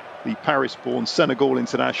goal. The Paris-born Senegal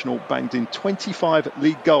international banged in 25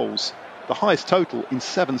 league goals, the highest total in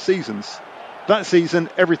 7 seasons. That season,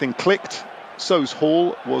 everything clicked. So's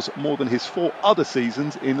haul was more than his 4 other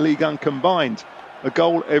seasons in Ligue 1 combined, a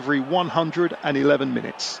goal every 111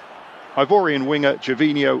 minutes. Ivorian winger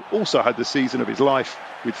Gervinho also had the season of his life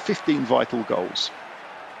with 15 vital goals.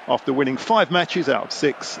 After winning 5 matches out of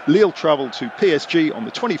 6, Lille travelled to PSG on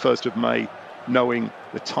the 21st of May, knowing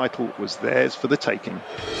the title was theirs for the taking.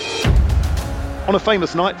 On a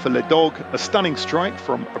famous night for Les Dogues, a stunning strike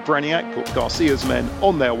from Bragnac put Garcia's men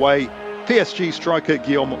on their way. PSG striker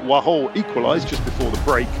Guillaume Warraud equalised just before the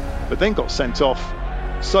break, but then got sent off.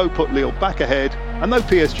 So put Lille back ahead, and though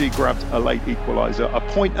PSG grabbed a late equaliser, a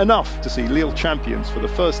point enough to see Lille champions for the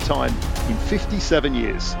first time in 57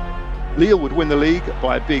 years. Lille would win the league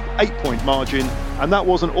by a big 8-point margin, and that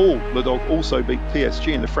wasn't all. Les Dogues also beat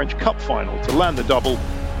PSG in the French Cup final to land the double.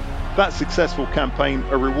 That successful campaign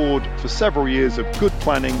a reward for several years of good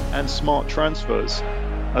planning and smart transfers.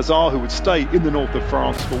 Hazard, who would stay in the north of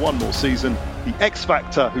France for 1 more season, the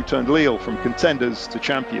X-factor who turned Lille from contenders to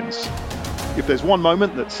champions. If there's one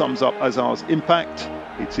moment that sums up Hazard's impact,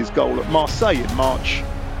 it's his goal at Marseille in March.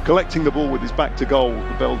 Collecting the ball with his back to goal,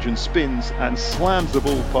 the Belgian spins and slams the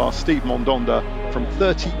ball past Steve Mandanda from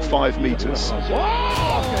 35 metres. A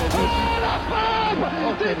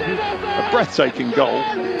breathtaking goal,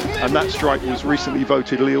 and that strike was recently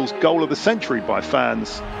voted Lille's goal of the century by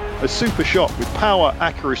fans. A super shot with power,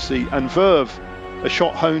 accuracy and verve. A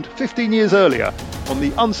shot honed 15 years earlier on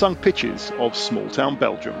the unsung pitches of small-town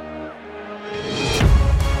Belgium.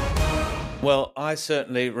 Well, I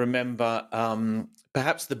certainly remember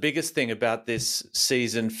perhaps the biggest thing about this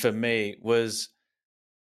season for me was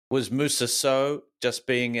Moussa Sow just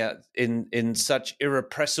being in such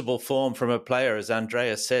irrepressible form from a player, as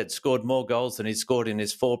Andreas said, scored more goals than he scored in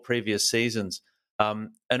his 4 previous seasons,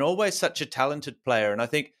 and always such a talented player. And I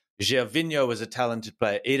think Gervinho was a talented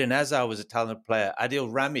player. Eden Hazard was a talented player. Adil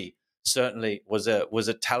Rami certainly was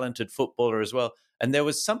a talented footballer as well. And there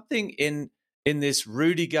was something in this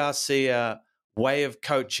Rudi Garcia way of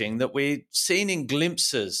coaching that we've seen in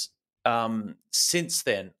glimpses since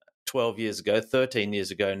then, 12 years ago, 13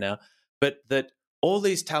 years ago now, but that all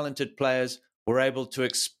these talented players were able to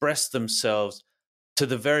express themselves to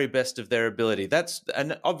the very best of their ability.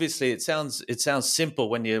 And obviously it sounds simple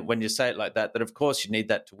when you say it like that of course you need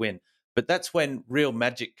that to win, but that's when real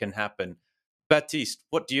magic can happen. Baptiste,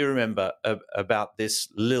 what do you remember about this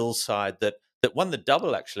Lille side that won the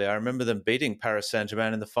double, actually? I remember them beating Paris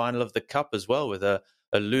Saint-Germain in the final of the Cup as well with a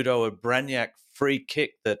Ludo Bragnac free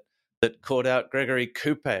kick that caught out Gregory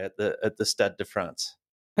Coupe at the Stade de France.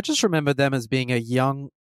 I just remember them as being a young,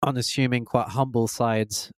 unassuming, quite humble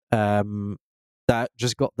side that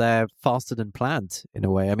just got there faster than planned, in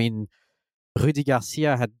a way. I mean, Rudi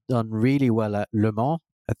Garcia had done really well at Le Mans,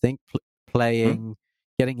 I think,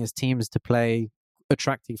 getting his teams to play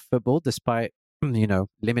attractive football despite,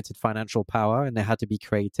 limited financial power, and they had to be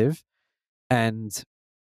creative. And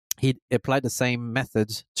he applied the same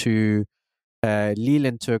method to Lille,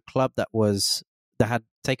 into a club that had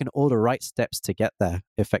taken all the right steps to get there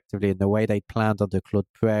effectively in the way they planned under Claude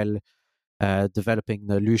Puel, developing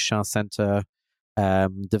the Luchin Center,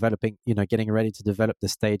 getting ready to develop the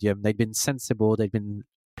stadium. They'd been sensible. They'd been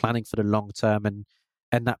planning for the long term, and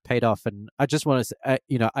that paid off. And I just want to say,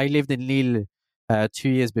 I lived in Lille 2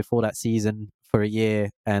 years before that season for a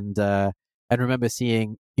year, and remember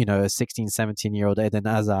seeing, a 16, 17-year-old Eden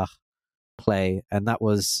Hazard play, and that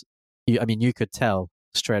was, you could tell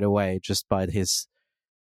straight away just by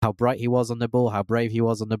how bright he was on the ball, how brave he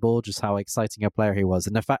was on the ball, just how exciting a player he was.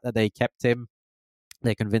 And the fact that they kept him,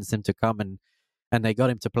 they convinced him to come, and they got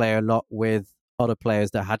him to play a lot with other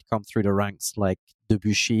players that had come through the ranks, like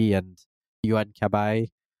Debuchy and Yohan Cabaye.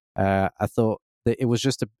 I thought that it was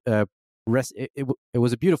just it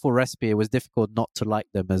was a beautiful recipe. It was difficult not to like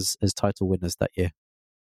them as title winners that year.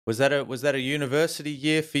 Was that a university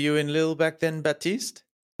year for you in Lille back then, Baptiste?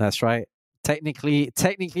 That's right. Technically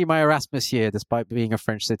my Erasmus year, despite being a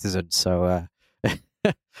French citizen. So,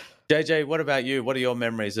 JJ, what about you? What are your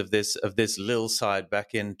memories of this Lille side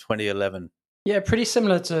back in 2011? Yeah, pretty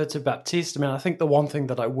similar to Baptiste. I mean, I think the one thing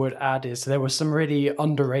that I would add is there were some really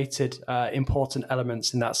underrated, important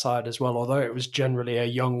elements in that side as well, although it was generally a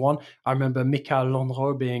young one. I remember Michael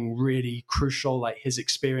Landreau being really crucial, like his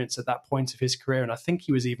experience at that point of his career, and I think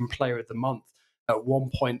he was even player of the month at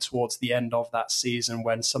one point towards the end of that season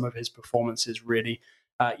when some of his performances really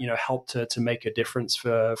helped to make a difference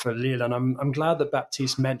for Lille. And I'm glad that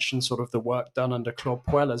Baptiste mentioned sort of the work done under Claude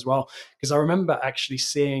Puel as well, because I remember actually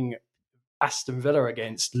seeing Aston Villa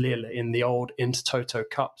against Lille in the old Intertoto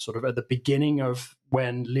Cup, sort of at the beginning of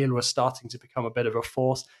when Lille was starting to become a bit of a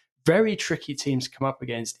force. Very tricky teams to come up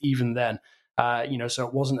against even then. So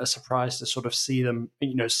it wasn't a surprise to sort of see them,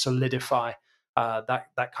 solidify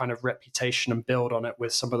that kind of reputation and build on it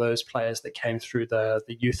with some of those players that came through the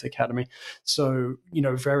youth academy. So,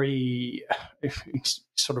 very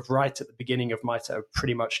sort of right at the beginning of my term,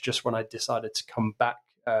 pretty much just when I decided to come back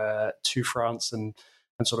to France and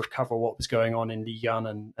sort of cover what was going on in Ligue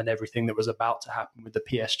 1 and everything that was about to happen with the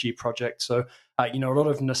PSG project. So, a lot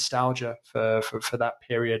of nostalgia for that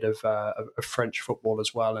period of French football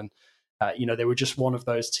as well. And, they were just one of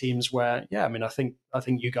those teams where, I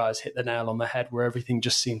think you guys hit the nail on the head, where everything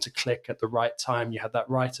just seemed to click at the right time. You had that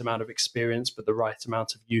right amount of experience, but the right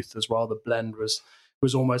amount of youth as well. The blend was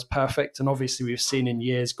almost perfect. And obviously we've seen in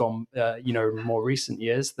years gone, more recent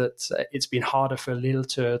years, that it's been harder for Lille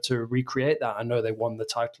to recreate that. I know they won the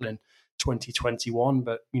title in 2021,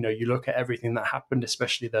 but, you look at everything that happened,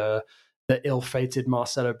 especially the ill-fated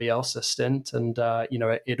Marcelo Bielsa stint, and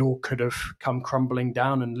it all could have come crumbling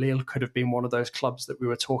down, and Lille could have been one of those clubs that we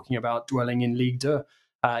were talking about dwelling in Ligue 2.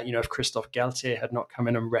 If Christophe Galtier had not come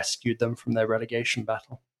in and rescued them from their relegation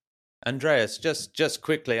battle. Andreas, just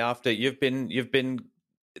quickly, after you've been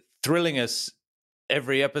thrilling us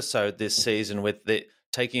every episode this season with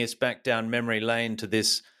taking us back down memory lane to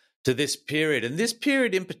this period, and this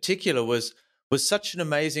period in particular was such an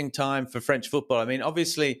amazing time for French football. I mean,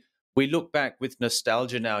 obviously, we look back with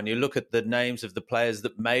nostalgia now, and you look at the names of the players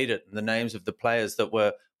that made it and the names of the players that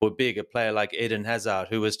were big. A player like Eden Hazard,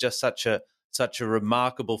 who was just such a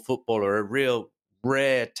remarkable footballer, a real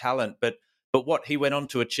rare talent, but what he went on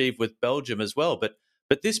to achieve with Belgium as well. But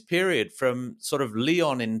this period from sort of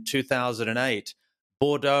Lyon in 2008,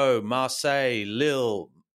 Bordeaux, Marseille,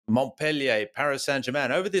 Lille, Montpellier, Paris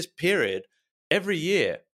Saint-Germain, over this period, every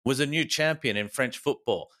year was a new champion in French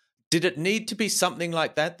football. Did it need to be something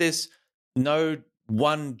like that? There's no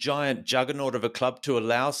one giant juggernaut of a club to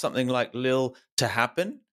allow something like Lille to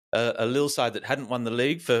happen, a Lille side that hadn't won the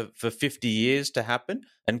league for 50 years to happen?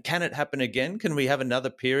 And can it happen again? Can we have another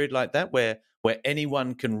period like that where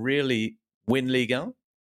anyone can really win Ligue 1?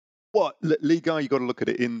 Well, Ligue 1, you've got to look at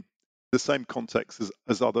it in the same context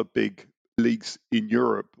as other big leagues in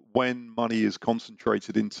Europe. When money is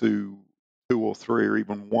concentrated into 2 or 3 or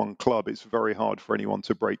even one club, it's very hard for anyone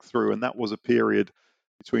to break through. And that was a period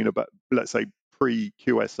between about, let's say,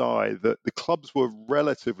 pre-QSI, that the clubs were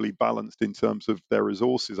relatively balanced in terms of their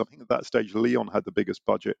resources. I think at that stage, Lyon had the biggest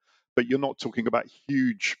budget, but you're not talking about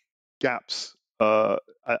huge gaps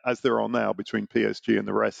as there are now between PSG and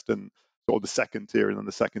the rest, and sort of the second tier and then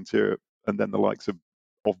the second tier, and then the likes of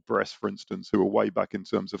Brest, for instance, who are way back in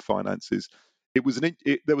terms of finances.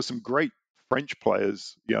 There was some great French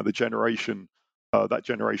players, the generation, that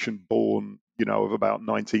generation born, of about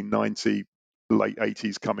 1990, late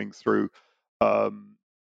 80s coming through. I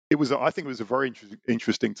think it was a very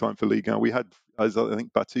interesting time for Ligue 1. We had, as I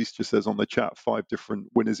think Baptiste just says on the chat, 5 different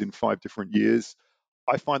winners in 5 different years.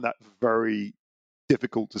 I find that very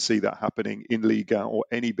difficult to see that happening in Ligue 1 or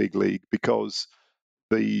any big league, because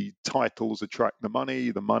the titles attract the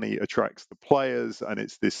money attracts the players, and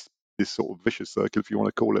it's this sort of vicious circle, if you want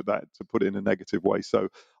to call it that, to put it in a negative way. So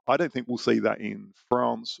I don't think we'll see that in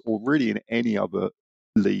France or really in any other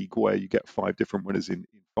league where you get 5 different winners in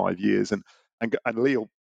 5 years. And Lille,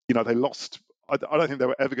 they lost. I don't think they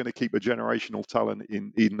were ever going to keep a generational talent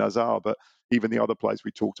in Eden Hazard, but even the other players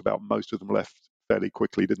we talked about, most of them left fairly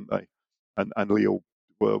quickly, didn't they? And Lille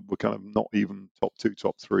were kind of not even top 2,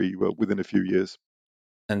 top 3 within a few years.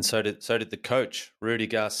 And so did the coach, Rudi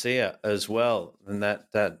Garcia, as well. And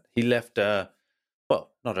that he left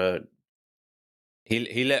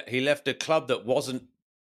he left a club that wasn't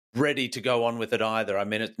ready to go on with it either. I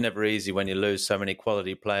mean, it's never easy when you lose so many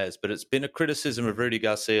quality players, but it's been a criticism of Rudi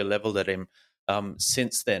Garcia leveled at him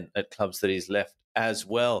since then at clubs that he's left as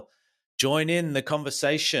well. Join in the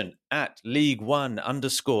conversation at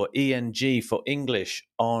Ligue1_ENG for English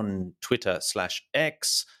on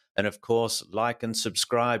Twitter/X. And of course, like and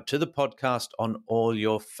subscribe to the podcast on all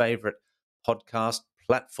your favorite podcast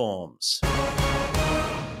platforms.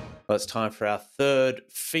 Well, it's time for our third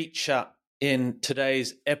feature in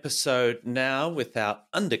today's episode now with our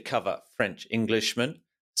undercover French Englishman.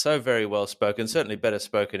 So very well spoken, certainly better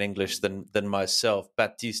spoken English than myself,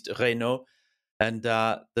 Baptiste Reynaud. And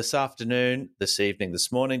this afternoon, this evening,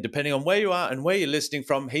 this morning, depending on where you are and where you're listening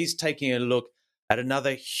from, he's taking a look at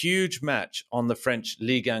another huge match on the French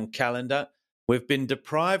Ligue 1 calendar. We've been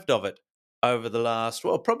deprived of it over the last,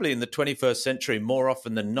 well, probably in the 21st century more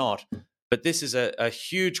often than not. But this is a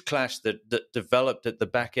huge clash that developed at the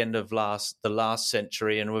back end of the last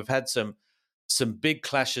century, and we've had some big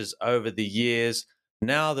clashes over the years.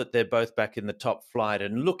 Now that they're both back in the top flight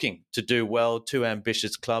and looking to do well, two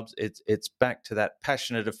ambitious clubs, it's back to that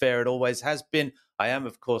passionate affair it always has been. I am,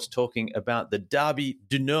 of course, talking about the Derby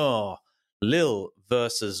du Nord, Lille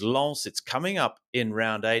versus Lens. It's coming up in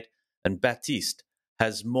round 8, and Baptiste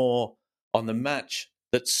has more on the match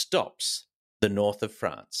that stops the north of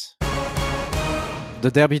France. The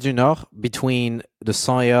Derby du Nord between the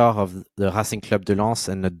sire of the Racing Club de Lens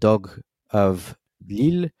and the Dogues of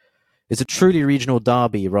Lille is a truly regional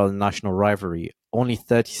derby rather than national rivalry. Only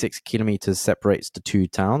 36 kilometers separates the two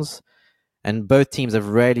towns, and both teams have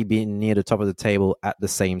rarely been near the top of the table at the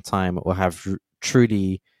same time or have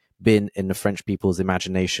truly been in the French people's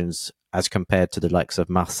imaginations as compared to the likes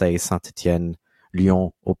of Marseille, Saint-Etienne,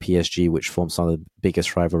 Lyon or PSG, which form some of the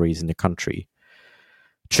biggest rivalries in the country.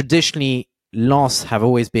 Traditionally, Lens have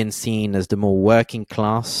always been seen as the more working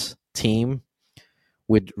class team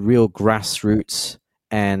with real grassroots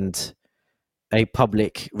and a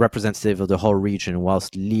public representative of the whole region,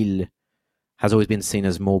 whilst Lille has always been seen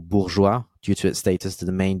as more bourgeois due to its status to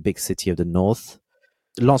the main big city of the north.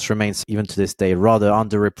 Lens remains, even to this day, rather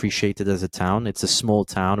underappreciated as a town. It's a small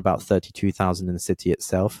town, about 32,000 in the city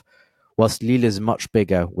itself, whilst Lille is much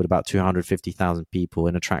bigger with about 250,000 people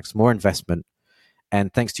and attracts more investment.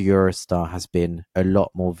 And thanks to Eurostar, has been a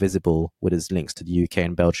lot more visible with its links to the UK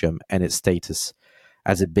and Belgium and its status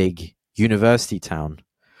as a big university town.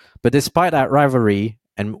 But despite that rivalry,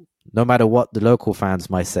 and no matter what the local fans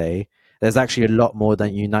might say, there's actually a lot more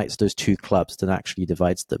that unites those two clubs than actually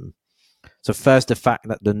divides them. So first, the fact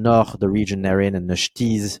that the Nord, the region they're in, and the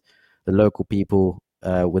Ch'tis, the local people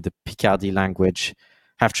with the Picardy language,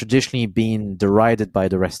 have traditionally been derided by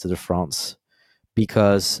the rest of the France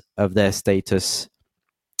because of their status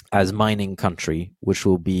as mining country, which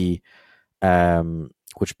will be,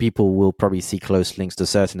 which people will probably see close links to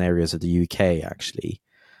certain areas of the UK, actually.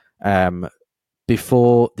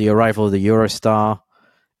 Before the arrival of the Eurostar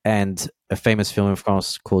and a famous film in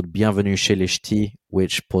France called Bienvenue chez les Ch'tis,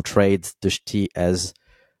 which portrayed the Ch'tis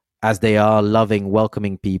as they are loving,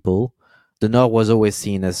 welcoming people, the Nord was always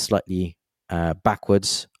seen as slightly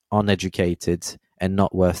backwards, uneducated, and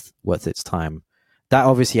not worth its time. That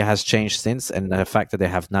obviously has changed since, and the fact that they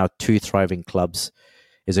have now two thriving clubs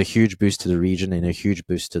is a huge boost to the region and a huge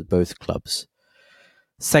boost to both clubs.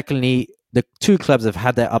 Secondly, the two clubs have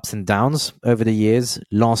had their ups and downs over the years.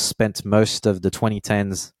 Lens spent most of the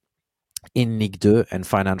 2010s in Ligue 2 and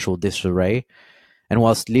financial disarray. And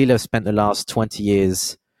whilst Lille have spent the last 20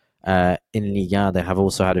 years in Ligue 1, they have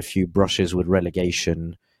also had a few brushes with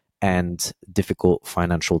relegation and difficult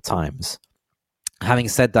financial times. Having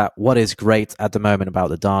said that, what is great at the moment about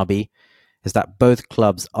the derby is that both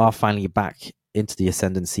clubs are finally back into the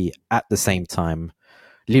ascendancy at the same time.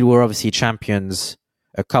 Lille were obviously champions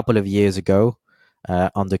a couple of years ago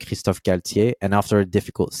under Christophe Galtier, and after a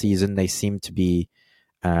difficult season, they seem to be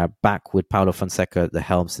back with Paulo Fonseca at the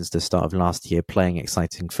helm since the start of last year, playing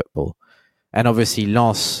exciting football. And obviously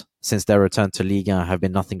Lens, since their return to Ligue 1, have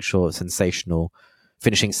been nothing short of sensational,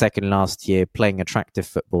 finishing second last year, playing attractive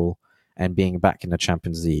football, and being back in the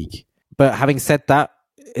Champions League. But having said that,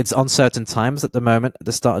 it's uncertain times at the moment at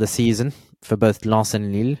the start of the season for both Lens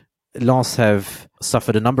and Lille. Lens have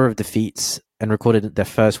suffered a number of defeats and recorded their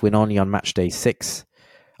first win only on match day 6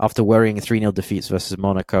 after worrying 3-0 defeats versus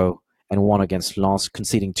Monaco and one against Lens,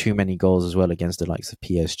 conceding too many goals as well against the likes of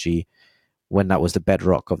PSG when that was the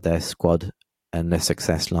bedrock of their squad and their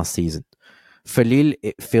success last season. For Lille,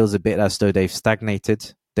 it feels a bit as though they've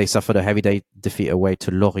stagnated. They suffered a heavy defeat away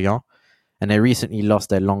to Lorient, and they recently lost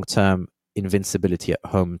their long-term invincibility at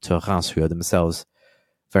home to Reims, who are themselves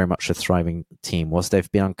very much a thriving team. Whilst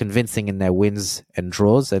they've been unconvincing in their wins and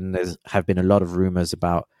draws, and there have been a lot of rumours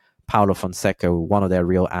about Paulo Fonseca, one of their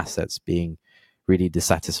real assets, being really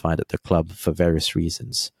dissatisfied at the club for various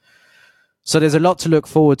reasons. So there's a lot to look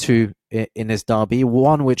forward to in this derby.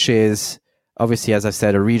 One which is, obviously, as I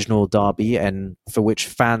said, a regional derby, and for which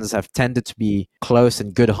fans have tended to be close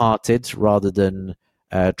and good-hearted rather than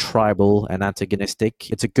tribal and antagonistic.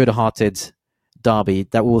 It's a good-hearted derby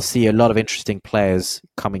that will see a lot of interesting players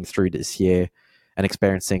coming through this year and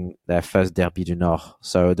experiencing their first Derby du Nord.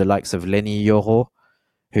 So the likes of Lenny Yoro,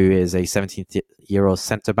 who is a 17-year-old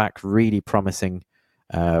centre-back, really promising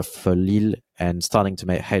for Lille and starting to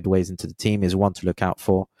make headways into the team, is one to look out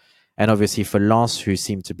for. And obviously for Lens, who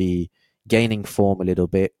seem to be gaining form a little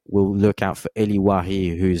bit. We'll look out for Eli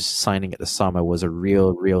Wahi, whose signing at the summer was a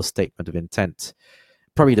real statement of intent.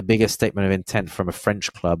 Probably the biggest statement of intent from a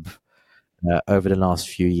French club over the last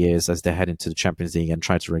few years as they head into the Champions League and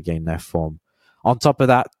try to regain their form. On top of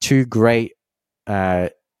that, two great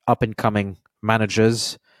up-and-coming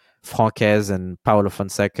managers, Franquez and Paulo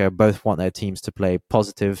Fonseca, both want their teams to play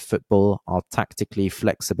positive football, are tactically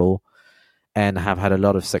flexible, and have had a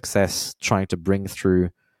lot of success trying to bring through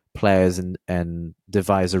players and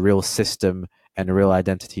devise a real system and a real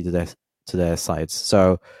identity to their sides.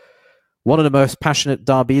 So one of the most passionate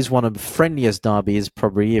derbies, one of the friendliest derbies,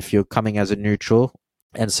 probably, if you're coming as a neutral,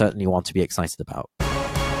 and certainly one to be excited about.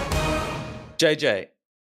 JJ,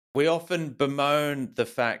 we often bemoan the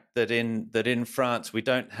fact that in France we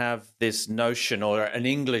don't have this notion, or an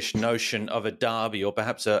English notion of a derby, or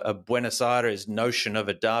perhaps a Buenos Aires notion of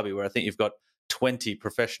a derby, where I think you've got 20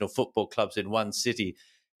 professional football clubs in one city.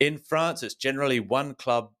 In France, it's generally one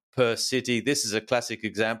club per city. This is a classic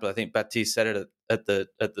example. I think Baptiste said it at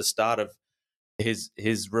the start of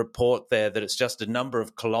his report there, that it's just a number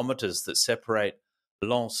of kilometres that separate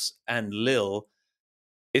Lens and Lille.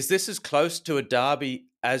 Is this as close to a derby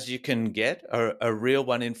as you can get, a real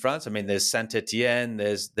one in France? I mean, there's Saint-Etienne,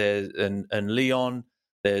 there's and Lyon,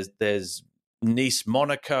 there's Nice,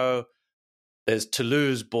 Monaco, there's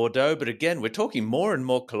Toulouse, Bordeaux. But again, we're talking more and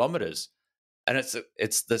more kilometres. And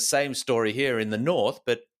it's the same story here in the north.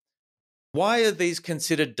 But why are these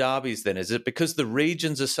considered derbies then? Is it because the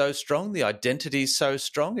regions are so strong, the identity is so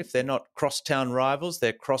strong? If they're not cross-town rivals,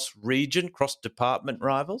 they're cross-region, cross-department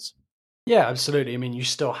rivals? Yeah, absolutely. I mean, you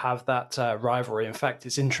still have that rivalry. In fact,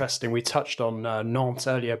 it's interesting. We touched on Nantes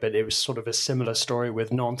earlier, but it was sort of a similar story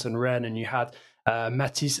with Nantes and Rennes. And you had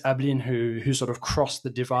Mathis Ablin, who sort of crossed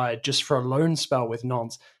the divide just for a loan spell with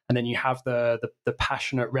Nantes. And then you have the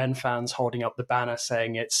passionate Rennes fans holding up the banner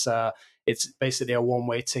saying it's basically a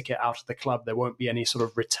one-way ticket out of the club. There won't be any sort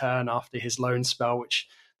of return after his loan spell, which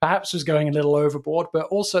perhaps was going a little overboard, but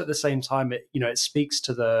also at the same time, it speaks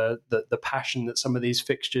to the passion that some of these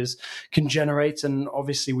fixtures can generate. And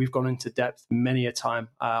obviously, we've gone into depth many a time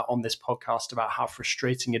on this podcast about how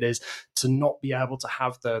frustrating it is to not be able to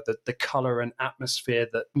have the color and atmosphere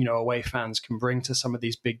that away fans can bring to some of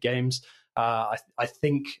these big games. I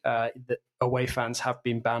think that away fans have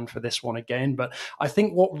been banned for this one again, but I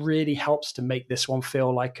think what really helps to make this one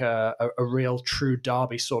feel like a real true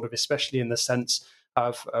derby, sort of, especially in the sense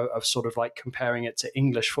of sort of like comparing it to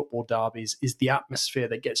English football derbies, is the atmosphere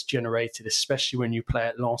that gets generated, especially when you play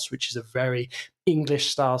at Lens, which is a very English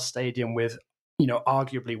style stadium with,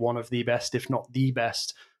 arguably one of the best, if not the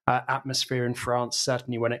best, atmosphere in France,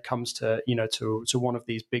 certainly when it comes to, to one of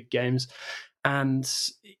these big games. And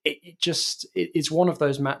it's one of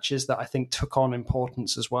those matches that I think took on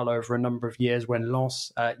importance as well over a number of years when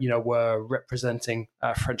Lens, were representing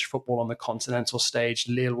French football on the continental stage.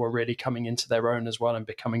 Lille were really coming into their own as well and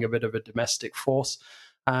becoming a bit of a domestic force.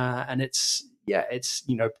 And it's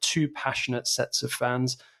two passionate sets of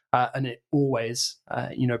fans, and it always,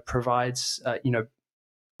 provides,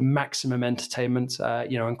 maximum entertainment,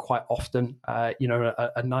 and quite often,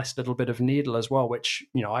 a nice little bit of needle as well, which,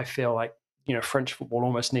 I feel like, French football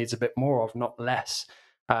almost needs a bit more of, not less,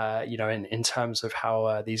 in terms of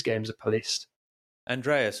how these games are policed.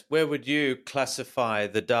 Andreas, where would you classify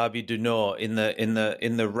the Derby du Nord in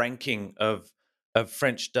the ranking of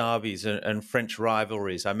French derbies and French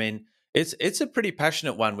rivalries? I mean, it's a pretty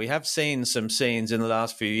passionate one. We have seen some scenes in the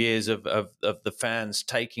last few years of the fans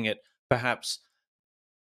taking it perhaps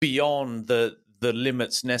beyond the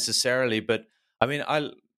limits necessarily, but I mean,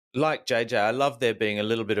 like JJ, I love there being a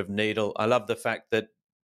little bit of needle. I love the fact that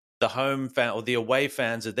the home fan or the away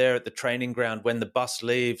fans are there at the training ground when the bus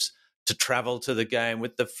leaves to travel to the game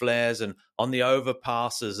with the flares, and on the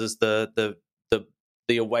overpasses as the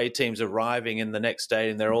away teams arriving in the next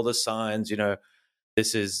stadium, there are all the signs,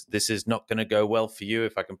 this is not going to go well for you,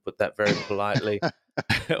 if I can put that very politely.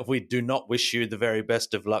 We do not wish you the very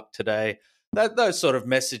best of luck today. Those sort of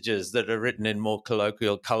messages that are written in more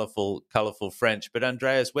colloquial, colourful French. But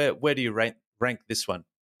Andreas, where do you rank this one?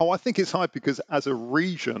 Oh, I think it's high because as a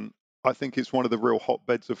region, I think it's one of the real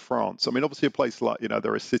hotbeds of France. I mean, obviously a place like,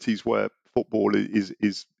 there are cities where football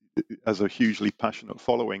is has a hugely passionate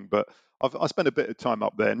following, but I spent a bit of time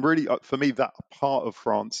up there, and really, for me, that part of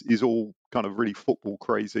France is all kind of really football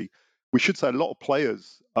crazy. We should say a lot of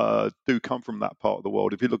players do come from that part of the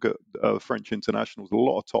world. If you look at French internationals, a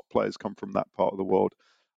lot of top players come from that part of the world.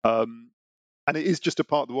 And it is just a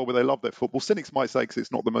part of the world where they love their football. Cynics might say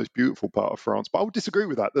it's not the most beautiful part of France, but I would disagree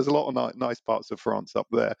with that. There's a lot of nice parts of France up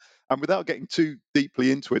there. And without getting too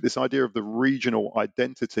deeply into it, this idea of the regional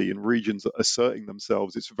identity and regions asserting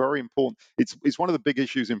themselves, it's very important. It's one of the big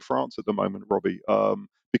issues in France at the moment, Robbie,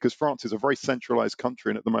 because France is a very centralized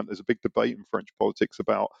country. And at the moment, there's a big debate in French politics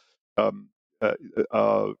about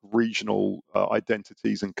regional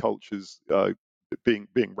identities and cultures being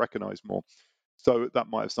recognized more. So that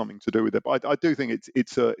might have something to do with it. But I do think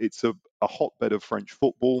it's a hotbed of French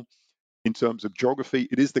football in terms of geography.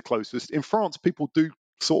 It is the closest. In France, people do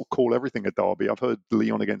sort of call everything a derby. I've heard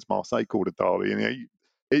Lyon against Marseille called a derby. And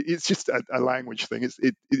it's just a language thing.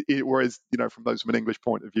 Whereas, from those from an English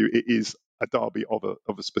point of view, it is a derby of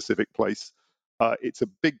a specific place. It's a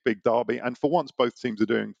big derby. And for once, both teams are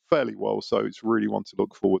doing fairly well. So it's really one to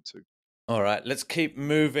look forward to. All right, let's keep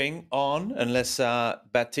moving on. Unless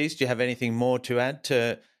Baptiste, do you have anything more to add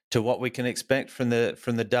to what we can expect from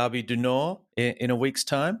the Derby du Nord in a week's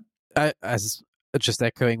time? As just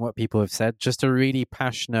echoing what people have said, just a really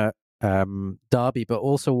passionate derby, but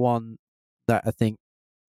also one that I think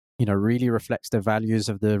really reflects the values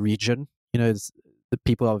of the region. The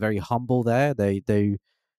people are very humble there. They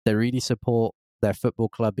really support their football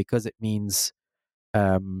club because it means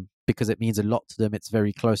a lot to them. It's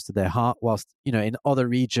very close to their heart. Whilst, in other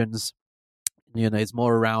regions, it's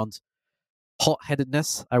more around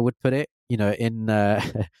hot-headedness, I would put it, in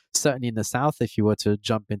certainly in the South, if you were to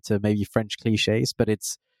jump into maybe French cliches. But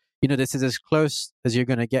it's, this is as close as you're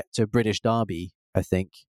going to get to a British derby, I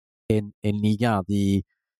think, in Liga.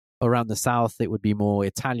 Around the South, it would be more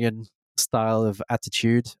Italian style of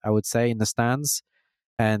attitude, I would say, in the stands.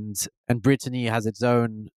 And Brittany has its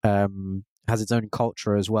own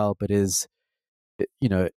culture as well, but it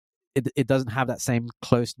doesn't have that same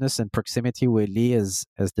closeness and proximity with Lille as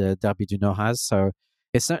the Derby du Nord has. So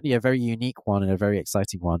it's certainly a very unique one and a very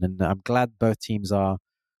exciting one. And I'm glad both teams are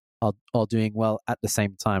doing well at the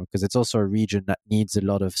same time, because it's also a region that needs a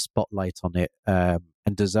lot of spotlight on it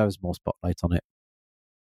and deserves more spotlight on it.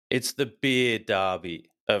 It's the beer derby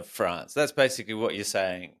of France. That's basically what you're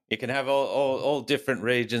saying. You can have all different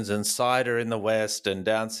regions and cider in the west and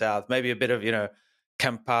down south, maybe a bit of,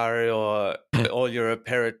 Campari or all your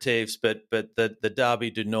aperitifs, but the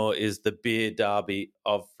Derby du Nord is the beer derby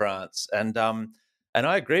of France. And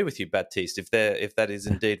I agree with you, Baptiste, if that is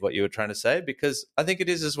indeed what you were trying to say, because I think it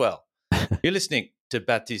is as well. You're listening to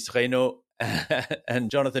Baptiste Reynaud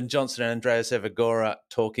and Jonathan Johnson and Andreas Evagora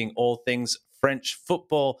talking all things French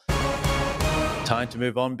football. Time to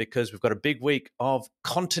move on, because we've got a big week of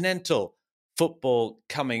continental football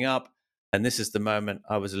coming up. And this is the moment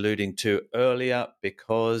I was alluding to earlier,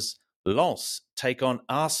 because Lens take on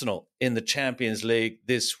Arsenal in the Champions League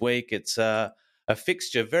this week. It's a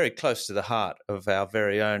fixture very close to the heart of our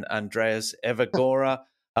very own Andreas Evagora,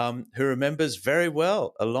 who remembers very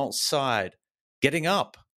well a Lens side getting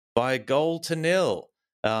up by 1-0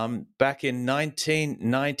 back in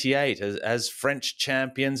 1998 as French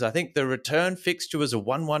champions. I think the return fixture was a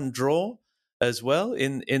 1-1 draw as well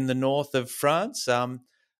in the north of France.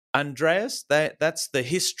 Andreas, that's the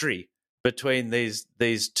history between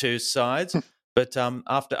these two sides. But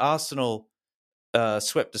after Arsenal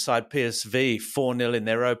swept aside PSV 4-0 in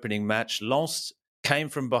their opening match, Lens came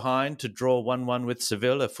from behind to draw 1-1 with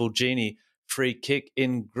Seville, a Fulgini free kick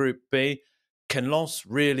in Group B. Can Lens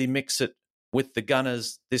really mix it with the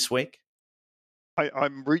Gunners this week?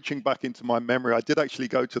 I'm reaching back into my memory. I did actually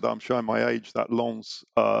go to I'm showing my age, that Lens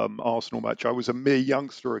Arsenal match. I was a mere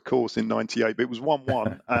youngster, of course, in 98, but it was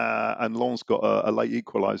 1-1 and Lens got a late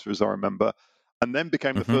equaliser, as I remember, and then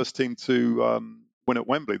became the first team to win at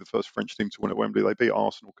Wembley, the first French team to win at Wembley. They beat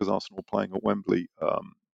Arsenal because Arsenal were playing at Wembley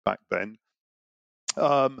back then.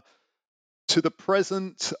 To the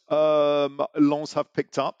present, Lens have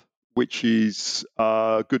picked up, which is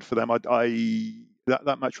good for them.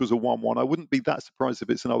 That match was a 1-1. I wouldn't be that surprised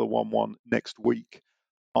if it's another 1-1 next week.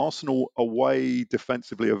 Arsenal away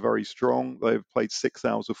defensively are very strong. They've played 6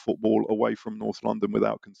 hours of football away from North London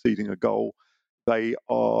without conceding a goal. They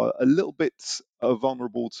are a little bit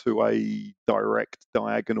vulnerable to a direct,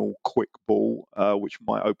 diagonal, quick ball, which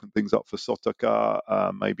might open things up for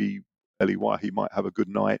Sotoka. Maybe Eli Wahi might have a good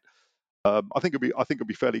night. I think it'll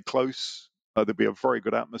be fairly close. There'll be a very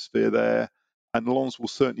good atmosphere there. And Lens will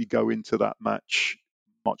certainly go into that match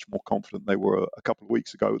much more confident than they were a couple of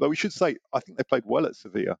weeks ago. Though we should say, I think they played well at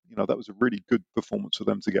Sevilla. That was a really good performance for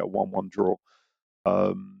them to get a 1-1 draw.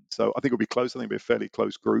 So I think it'll be close. I think it'll be a fairly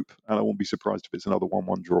close group, and I won't be surprised if it's another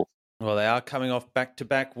 1-1 draw. Well, they are coming off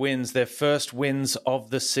back-to-back wins, their first wins of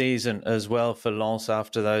the season as well for Lens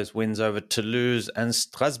after those wins over Toulouse and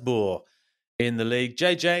Strasbourg in the league.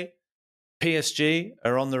 JJ, PSG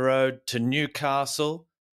are on the road to Newcastle.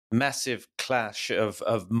 Massive clash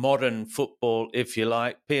of modern football, if you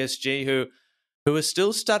like. PSG, who are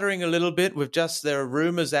still stuttering a little bit. There are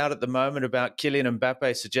rumours out at the moment about Kylian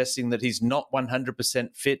Mbappe suggesting that he's not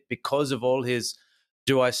 100% fit because of all his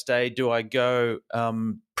do I stay, do I go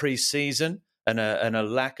pre-season and a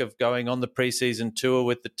lack of going on the pre-season tour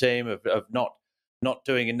with the team, of not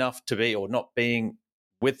doing enough to be, or not being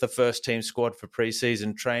with the first team squad for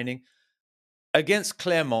pre-season training. Against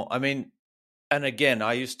Clermont, I mean, and again,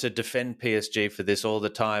 I used to defend PSG for this all the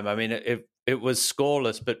time. I mean, it was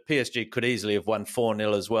scoreless, but PSG could easily have won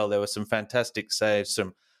 4-0 as well. There were some fantastic saves,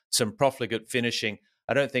 some profligate finishing.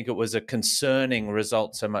 I don't think it was a concerning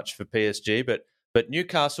result so much for PSG, but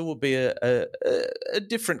Newcastle will be a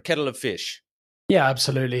different kettle of fish. Yeah,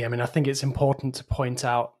 absolutely. I mean, I think it's important to point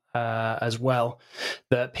out as well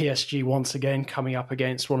that PSG once again coming up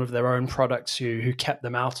against one of their own products who kept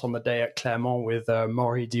them out on the day at Clermont with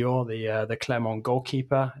Maury Dior, the Clermont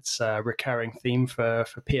goalkeeper. It's a recurring theme for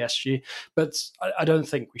PSG, but I don't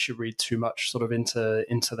think we should read too much sort of into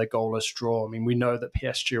the goalless draw. I mean, we know that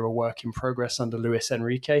PSG are a work in progress under Luis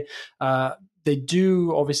Enrique. They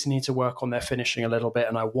do obviously need to work on their finishing a little bit,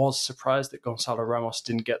 and I was surprised that Gonzalo Ramos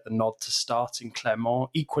didn't get the nod to start in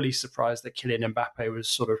Clermont. Equally surprised that Kylian Mbappe was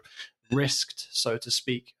sort of risked, so to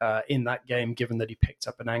speak, in that game, given that he picked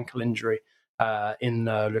up an ankle injury in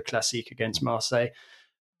Le Classique against Marseille.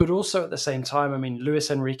 But also at the same time, I mean, Luis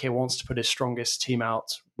Enrique wants to put his strongest team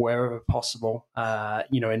out wherever possible,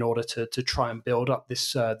 in order to try and build up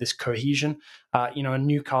this cohesion. And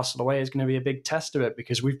Newcastle away is going to be a big test of it,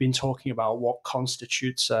 because we've been talking about what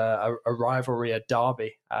constitutes a rivalry, a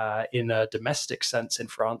derby in a domestic sense in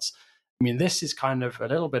France. I mean, this is kind of a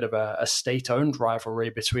little bit of a state-owned rivalry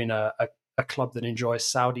between a club that enjoys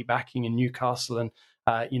Saudi backing in Newcastle and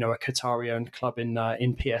a Qatari-owned club in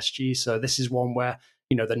PSG. So this is one where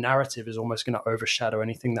the narrative is almost going to overshadow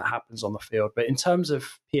anything that happens on the field. But in terms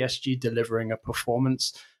of PSG delivering a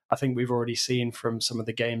performance, I think we've already seen from some of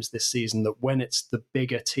the games this season that when it's the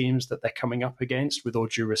bigger teams that they're coming up against, with all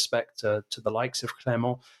due respect to the likes of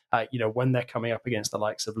Clermont, when they're coming up against the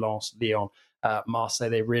likes of Lens, Lyon, Marseille,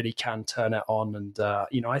 they really can turn it on. And,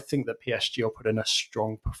 I think that PSG will put in a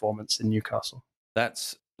strong performance in Newcastle.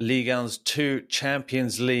 That's Ligue 1's 2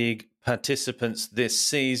 Champions League participants this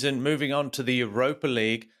season. Moving on to the Europa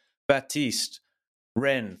League, Baptiste,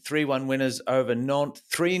 Rennes, 3-1 winners over Nantes,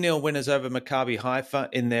 3-0 winners over Maccabi Haifa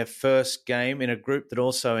in their first game in a group that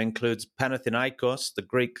also includes Panathinaikos, the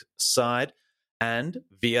Greek side, and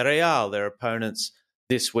Villarreal, their opponents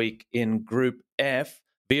this week in Group F.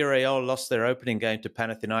 Villarreal lost their opening game to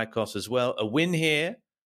Panathinaikos as well. A win here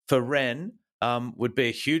for Rennes would be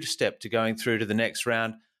a huge step to going through to the next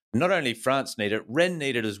round. Not only France need it, Rennes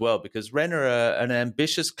need it as well, because Rennes are an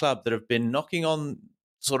ambitious club that have been knocking on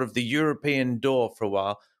sort of the European door for a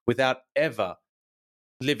while without ever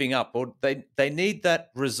living up. Or they need that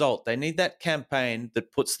result. They need that campaign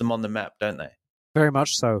that puts them on the map, don't they? Very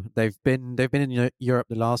much so. They've been in Europe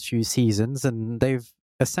the last few seasons, and they've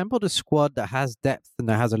assembled a squad that has depth and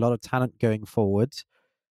that has a lot of talent going forward.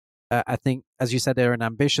 I think, as you said, they're an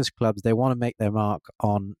ambitious club. They want to make their mark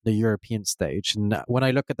on the European stage. And when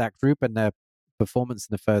I look at that group and their performance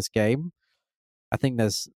in the first game, I think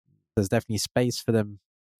there's definitely space for them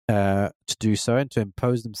to do so and to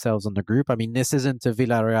impose themselves on the group. I mean, this isn't a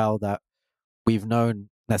Villarreal that we've known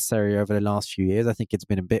necessarily over the last few years. I think it's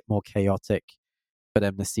been a bit more chaotic for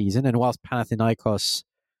them this season. And whilst Panathinaikos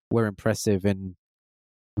were impressive in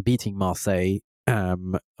beating Marseille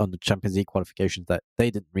on the Champions League qualifications that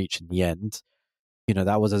they didn't reach in the end,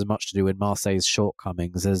 that was as much to do with Marseille's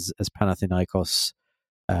shortcomings as Panathinaikos,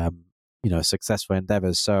 successful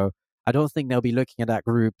endeavors. So I don't think they'll be looking at that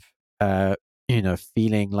group,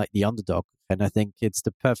 feeling like the underdog. And I think it's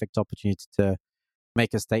the perfect opportunity to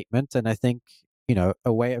make a statement. And I think,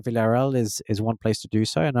 away at Villarreal is one place to do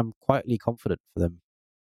so. And I'm quietly confident for them.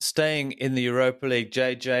 Staying in the Europa League,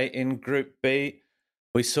 JJ, in Group B,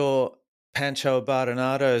 we saw Pancho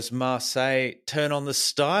Bardonado's Marseille turn on the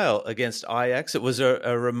style against Ajax. It was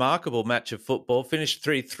a remarkable match of football, finished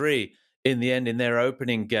 3-3 in the end in their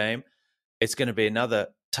opening game. It's going to be another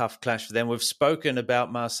tough clash for them. We've spoken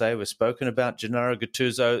about Marseille. We've spoken about Gennaro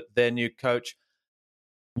Gattuso, their new coach.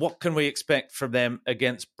 What can we expect from them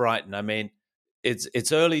against Brighton? I mean,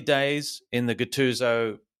 it's early days in the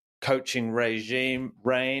Gattuso coaching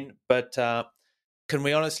reign, but can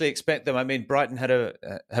we honestly expect them? I mean, Brighton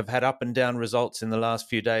have had up and down results in the last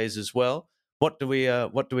few days as well. What do we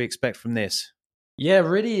expect from this? Yeah,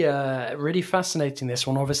 really fascinating, this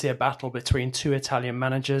one. Obviously a battle between two Italian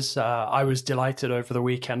managers. I was delighted over the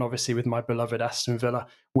weekend, obviously, with my beloved Aston Villa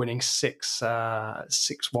winning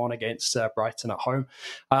 6-1 against Brighton at home.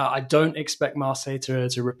 I don't expect Marseille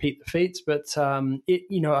to repeat the feat, but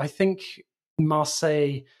I think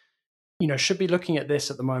Marseille should be looking at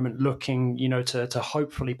this at the moment, looking, to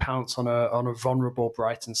hopefully pounce on a vulnerable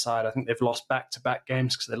Brighton side. I think they've lost back-to-back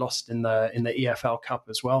games because they lost in the EFL Cup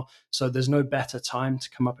as well. So there's no better time to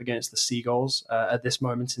come up against the Seagulls at this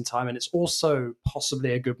moment in time. And it's also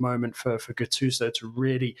possibly a good moment for Gattuso to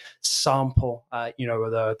really sample,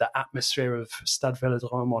 the atmosphere of Stade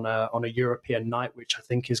Vélodrome on a European night, which I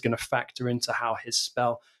think is going to factor into how his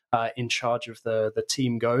spell in charge of the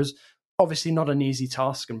team goes. Obviously not an easy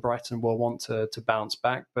task, and Brighton will want to bounce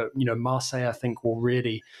back. But, Marseille, I think, will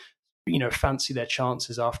really, fancy their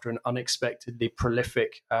chances after an unexpectedly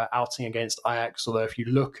prolific outing against Ajax. Although if you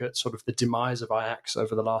look at sort of the demise of Ajax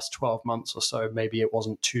over the last 12 months or so, maybe it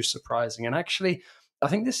wasn't too surprising. And actually, I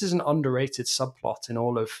think this is an underrated subplot in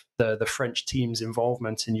all of the French team's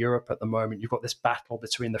involvement in Europe at the moment. You've got this battle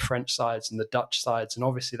between the French sides and the Dutch sides, and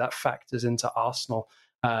obviously that factors into Arsenal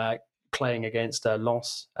playing against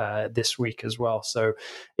Lens this week as well. So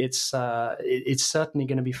it's certainly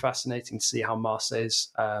going to be fascinating to see how Marseille's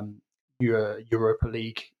Europa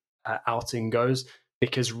League outing goes,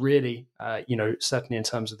 because really, certainly in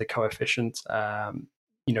terms of the coefficient,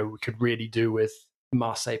 we could really do with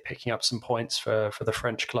Marseille picking up some points for the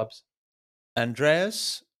French clubs.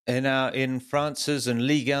 Andreas, in France's and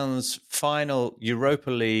Ligue 1's final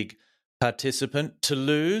Europa League participant,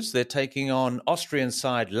 Toulouse, they're taking on Austrian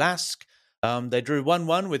side LOSC. They drew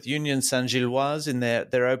 1-1 with Union Saint-Gilloise in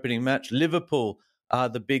their opening match. Liverpool are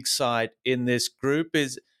the big side in this group.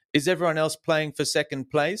 Is everyone else playing for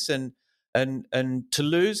second place? And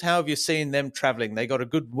Toulouse, how have you seen them travelling? They got a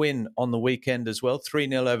good win on the weekend as well,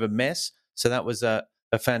 3-0 over Metz. So that was a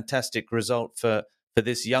fantastic result for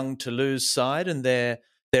this young Toulouse side and their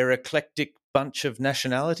eclectic bunch of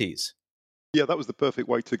nationalities. Yeah, that was the perfect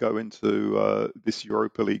way to go into this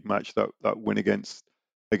Europa League match. That win against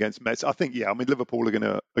Metz. I think, Liverpool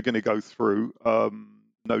are gonna go through.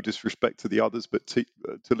 No disrespect to the others, but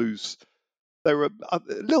Toulouse, they were a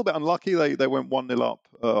little bit unlucky. They went 1-0 up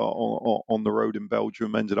on the road in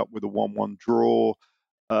Belgium, ended up with a 1-1 draw.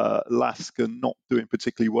 LOSC are not doing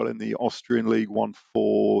particularly well in the Austrian league.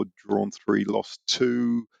 1-4, drawn 3, lost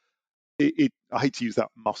 2. I hate to use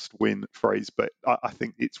that must-win phrase, but I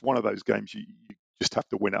think it's one of those games you just have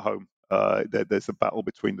to win at home. There's a battle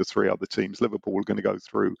between the three other teams. Liverpool are going to go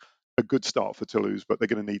through. A good start for Toulouse, but they're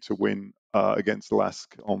going to need to win against LOSC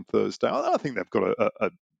on Thursday. I think they've got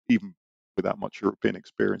even without much European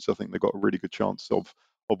experience, I think they've got a really good chance of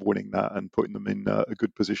winning that and putting them in a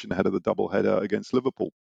good position ahead of the doubleheader against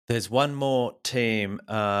Liverpool. There's one more team,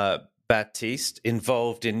 Baptiste,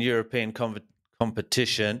 involved in European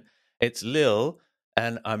competition. It's Lille,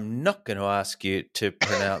 and I'm not going to ask you to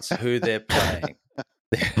pronounce who they're playing,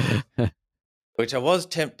 which I was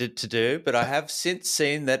tempted to do, but I have since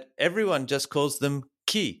seen that everyone just calls them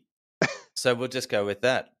Ki. So we'll just go with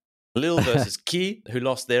that. Lille versus Ki, who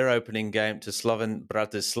lost their opening game to Slovan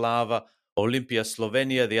Bratislava. Olimpia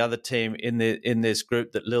Slovenia, the other team in this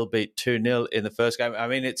group that Lille beat 2-0 in the first game. I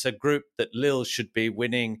mean, it's a group that Lille should be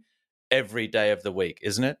winning every day of the week,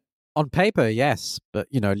 isn't it? On paper, yes, but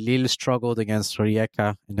Lille struggled against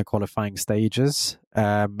Rijeka in the qualifying stages,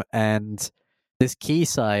 and this Key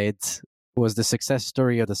side was the success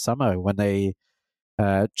story of the summer when they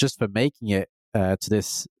just for making it to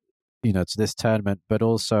this tournament, but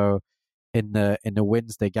also in the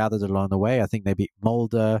wins they gathered along the way. I think they beat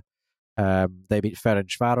Molde, they beat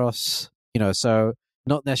Ferencváros, so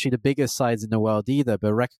not necessarily the biggest sides in the world either,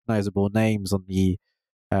 but recognizable names on the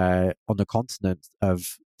continent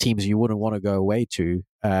of teams you wouldn't want to go away to.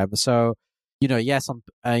 So, yes,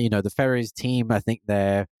 the Ferries team, I think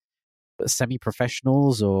they're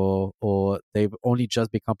semi-professionals or they've only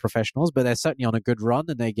just become professionals, but they're certainly on a good run,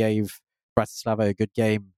 and they gave Bratislava a good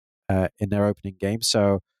game in their opening game.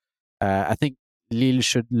 So I think Lille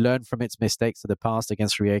should learn from its mistakes of the past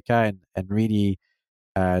against Rijeka and really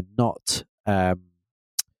not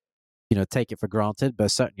take it for granted, but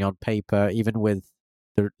certainly on paper, even with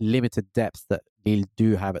the limited depth that Lille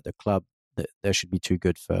do have at the club, that there should be too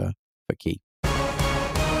good for Key.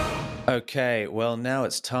 Okay, well, now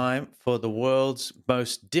it's time for the world's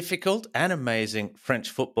most difficult and amazing French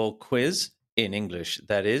football quiz, in English,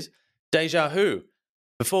 that is, Déjà Who.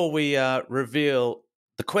 Before we reveal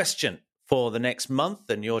the question for the next month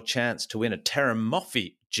and your chance to win a Terem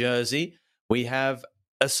Moffi jersey, we have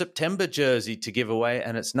a September jersey to give away,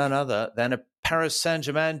 and it's none other than a Paris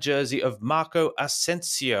Saint-Germain jersey of Marco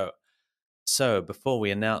Asensio. So before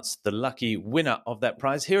we announce the lucky winner of that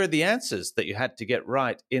prize, here are the answers that you had to get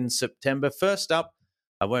right in September. First up,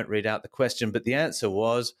 I won't read out the question, but the answer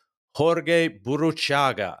was Jorge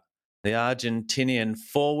Burruchaga, the Argentinian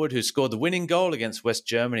forward who scored the winning goal against West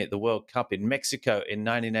Germany at the World Cup in Mexico in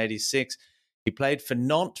 1986. He played for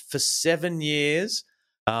Nantes for 7 years,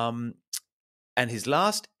 and his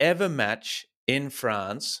last ever match in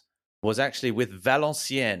France was actually with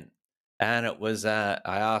Valenciennes. And it was, I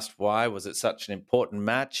asked why was it such an important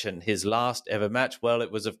match and his last ever match? Well,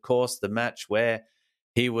 it was, of course, the match where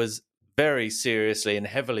he was very seriously and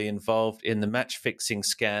heavily involved in the match-fixing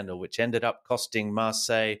scandal, which ended up costing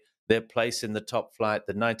Marseille their place in the top flight,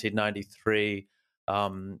 the 1993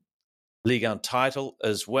 Ligue 1 title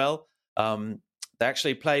as well. They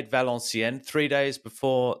actually played Valenciennes 3 days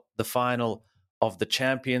before the final of the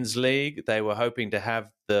Champions League. They were hoping to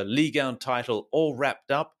have the Ligue 1 title all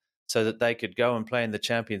wrapped up so that they could go and play in the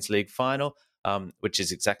Champions League final, which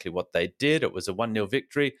is exactly what they did. It was a 1-0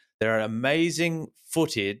 victory. There are amazing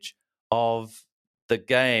footage of the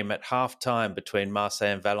game at halftime between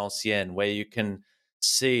Marseille and Valenciennes, where you can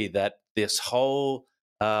see that this whole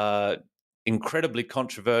incredibly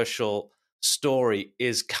controversial story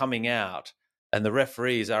is coming out, and the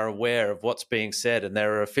referees are aware of what's being said, and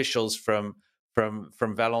there are officials from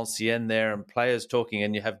Valenciennes there and players talking,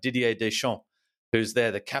 and you have Didier Deschamps, who's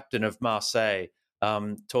there, the captain of Marseille,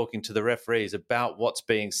 talking to the referees about what's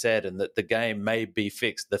being said and that the game may be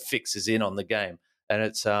fixed. The fix is in on the game, and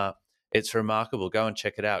it's remarkable. Go and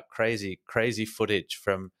check it out. Crazy footage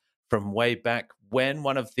from way back when.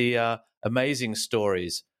 One of the amazing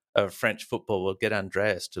stories of French football. We'll get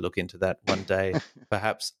Andreas to look into that one day,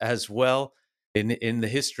 perhaps as well in the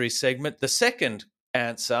history segment. The second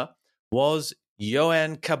answer was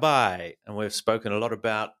Yohan Cabaye, and we've spoken a lot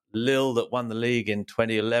about Lille that won the league in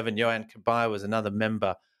 2011. Yohan Cabaye was another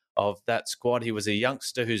member of that squad. He was a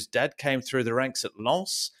youngster whose dad came through the ranks at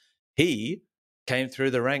Lens. He came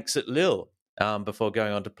through the ranks at Lille before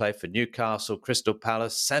going on to play for Newcastle, Crystal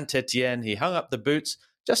Palace, Saint-Etienne. He hung up the boots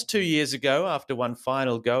just 2 years ago after one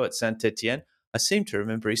final go at Saint-Etienne. I seem to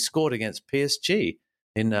remember he scored against PSG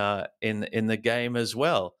in the game as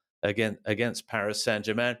well against Paris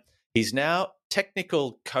Saint-Germain. He's now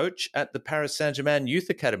technical coach at the Paris Saint-Germain Youth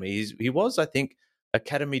Academy. He was, I think,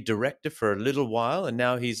 academy director for a little while, and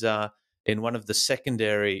now he's in one of the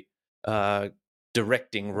secondary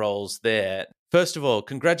directing roles there. First of all,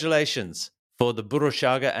 congratulations for the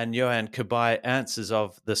Burruchaga and Yohan Cabaye answers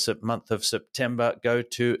of the month of September go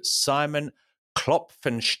to Simon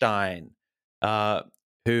Klopfenstein,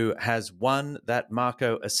 who has won that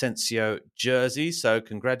Marco Asensio jersey. So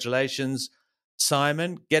congratulations,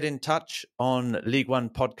 Simon. Get in touch on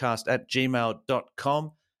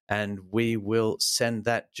league1podcast@gmail.com and we will send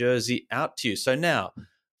that jersey out to you. So now,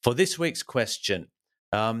 for this week's question,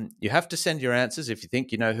 you have to send your answers, if you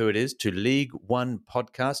think you know who it is, to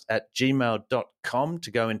league1podcast@gmail.com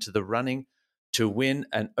to go into the running to win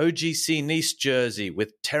an OGC Nice jersey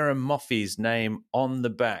with Terem Moffi's name on the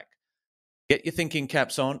back. Get your thinking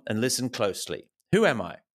caps on and listen closely. Who am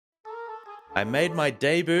I? I made my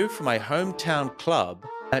debut for my hometown club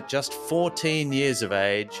at just 14 years of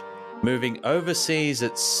age, moving overseas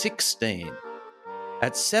at 16.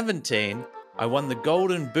 At 17, I won the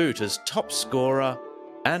Golden Boot as top scorer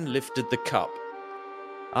and lifted the cup.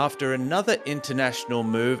 After another international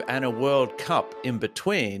move and a World Cup in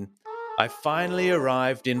between, I finally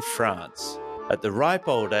arrived in France at the ripe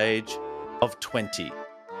old age of 20.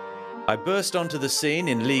 I burst onto the scene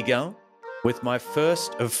in Ligue 1 with my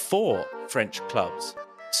first of 4 French clubs,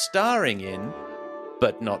 starring in,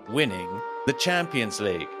 but not winning, the Champions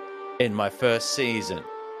League in my first season.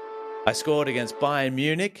 I scored against Bayern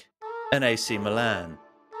Munich and AC Milan.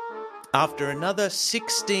 After another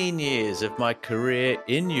 16 years of my career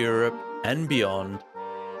in Europe and beyond,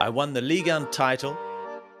 I won the Ligue 1 title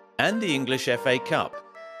and the English FA Cup,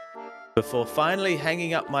 before finally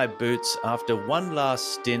hanging up my boots after one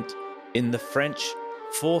last stint in the French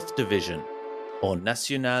 4th Division, or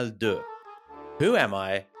National 2. Who am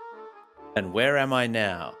I, and where am I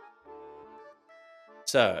now?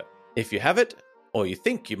 So, if you have it, or you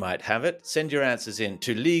think you might have it, send your answers in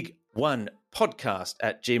to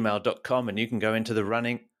league1podcast@gmail.com and you can go into the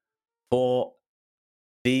running for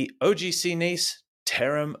the OGC Nice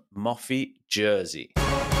Terem Moffi jersey.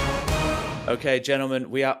 Okay, gentlemen,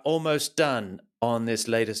 we are almost done on this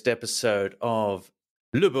latest episode of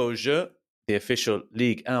Le Beau Jeu, the official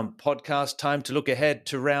Ligue 1 podcast. Time to look ahead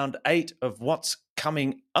to round 8 of what's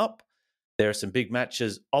coming up. There are some big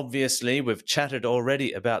matches, obviously. We've chatted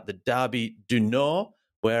already about the Derby du Nord,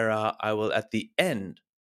 where I will, at the end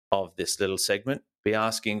of this little segment, be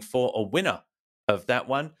asking for a winner of that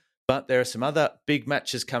one. But there are some other big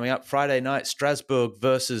matches coming up. Friday night, Strasbourg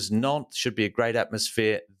versus Nantes. Should be a great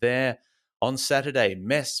atmosphere there. On Saturday,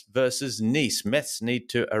 Metz versus Nice. Metz need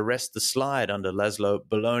to arrest the slide under Laszlo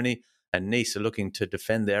Bologna, and Nice are looking to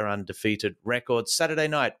defend their undefeated record. Saturday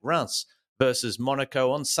night, Reims versus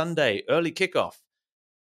Monaco. On Sunday, early kickoff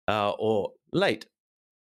or late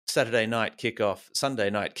Saturday night kickoff, Sunday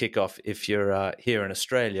night kickoff if you're here in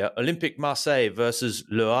Australia. Olympique Marseille versus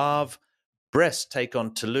Le Havre. Brest take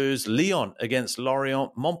on Toulouse. Lyon against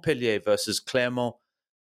Lorient. Montpellier versus Clermont.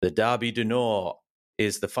 The Derby du Nord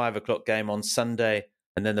is the 5 o'clock game on Sunday.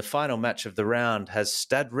 And then the final match of the round has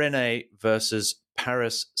Stade Rennais versus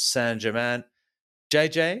Paris Saint-Germain.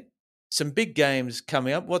 JJ, some big games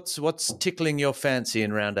coming up. What's tickling your fancy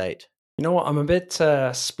in round 8? You know what? I'm a bit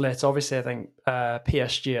split. Obviously, I think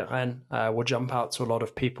PSG at Rennes will jump out to a lot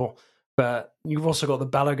of people. But you've also got the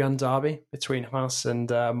Balogun derby between Reims and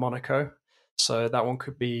Monaco. So that one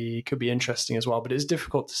could be interesting as well. But it's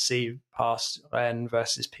difficult to see past Rennes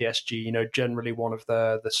versus PSG. You know, generally one of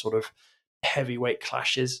the sort of heavyweight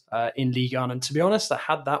clashes in Ligue 1. And to be honest, I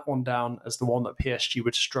had that one down as the one that PSG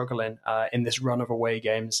would struggle in this run of away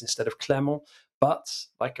games instead of Clermont. But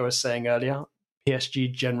like I was saying earlier,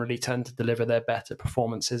 PSG generally tend to deliver their better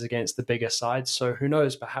performances against the bigger sides. So who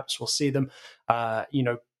knows? Perhaps we'll see them,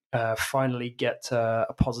 finally get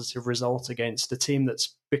a positive result against a team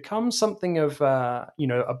that's become something of,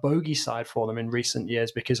 a bogey side for them in recent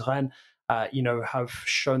years, because Rennes, have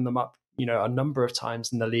shown them up, a number of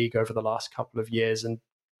times in the league over the last couple of years. And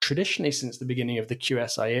traditionally, since the beginning of the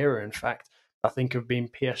QSI era, in fact, I think have been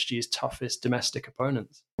PSG's toughest domestic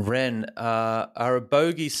opponents. Rennes are a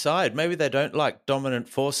bogey side. Maybe they don't like dominant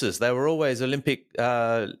forces. They were always Olympique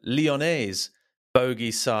Lyonnais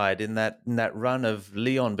bogey side in that run of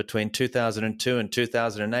Lyon between 2002 and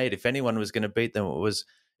 2008. If anyone was going to beat them,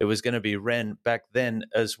 it was going to be Rennes back then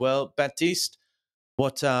as well. Baptiste,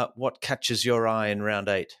 what catches your eye in round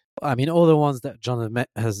 8? I mean, all the ones that Jonathan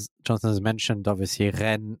has mentioned, obviously,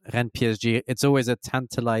 Rennes, PSG, it's always a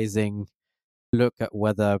tantalizing look at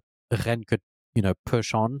whether Rennes could,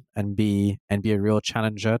 push on and be a real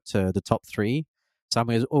challenger to the top 3. So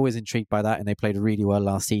I'm always intrigued by that, and they played really well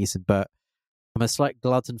last season. But I'm a slight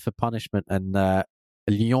glutton for punishment, and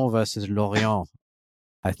Lyon versus Lorient,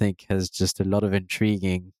 I think, has just a lot of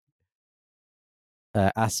intriguing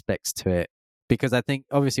aspects to it. Because I think,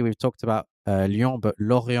 obviously, we've talked about Lyon, but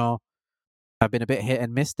Lorient have been a bit hit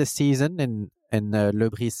and miss this season in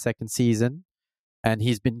Lebris' second season. And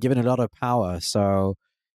he's been given a lot of power, so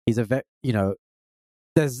he's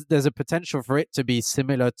there's a potential for it to be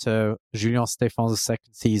similar to Julien Stéphan's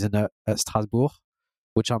second season at Strasbourg,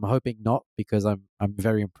 which I'm hoping not, because I'm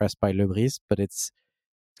very impressed by Lebris. But it's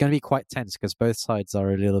going to be quite tense because both sides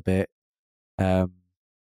are a little bit, are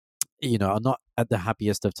not at the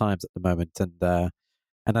happiest of times at the moment.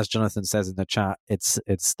 And as Jonathan says in the chat, it's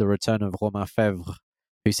the return of Romain Fèvre,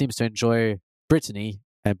 who seems to enjoy Brittany,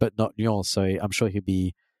 but not Lyon, so I'm sure he'll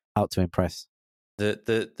be out to impress.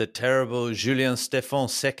 The terrible Julien Stéphan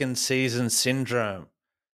second season syndrome,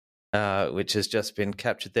 which has just been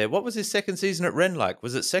captured there. What was his second season at Rennes like?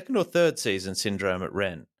 Was it second or third season syndrome at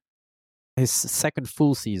Rennes? His second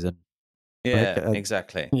full season. Yeah,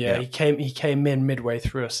 exactly. Yeah, he came in midway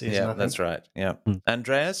through a season. Yeah, that's right. Yeah,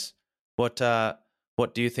 Andreas, what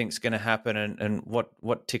do you think's going to happen, and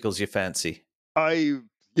what tickles your fancy? I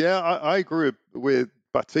agree with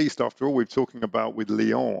Baptiste. After all we've talking about with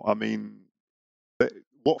Lyon, I mean,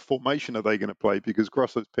 what formation are they going to play? Because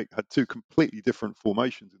Grosso's pick had 2 completely different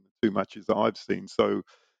formations in the 2 matches that I've seen. So,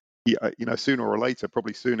 sooner or later,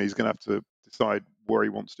 probably sooner, he's going to have to decide where he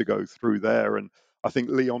wants to go through there. And I think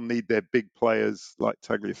Lyon need their big players like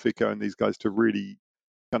Tagliafico and these guys to really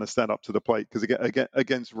kind of stand up to the plate, because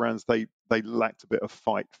against Reims, they lacked a bit of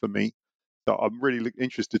fight for me. So I'm really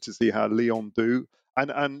interested to see how Lyon do.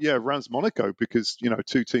 And Reims Monaco, because,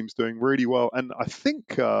 2 teams doing really well. And I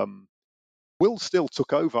think Will still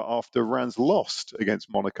took over after Reims lost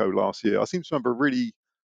against Monaco last year. I seem to remember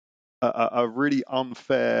a really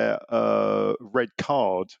unfair red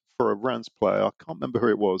card for a Reims player. I can't remember who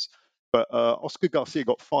it was. But Oscar Garcia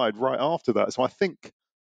got fired right after that. So I think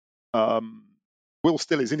Will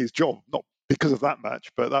still is in his job, not because of that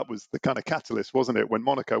match, but that was the kind of catalyst, wasn't it? When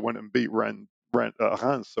Monaco went and beat Reims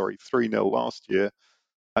 3-0 last year.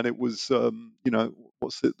 And it was,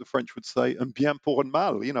 what's it the French would say, un bien pour un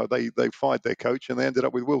mal. They fired their coach and they ended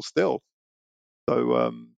up with Will Still.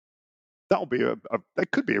 So that'll be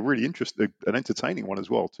that could be a really interesting and entertaining one as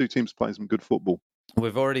well. 2 teams playing some good football.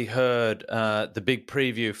 We've already heard the big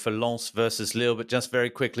preview for Lens versus Lille, but just very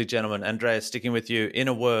quickly, gentlemen, Andreas, sticking with you, in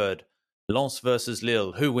a word, Lens versus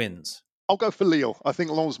Lille, who wins? I'll go for Lille. I think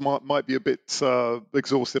Lens might be a bit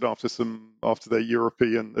exhausted after their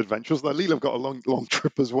European adventures. Though Lille have got a long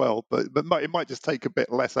trip as well, but it might just take a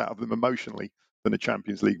bit less out of them emotionally than a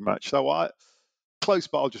Champions League match. So close,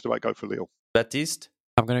 but I'll just about go for Lille. Baptiste?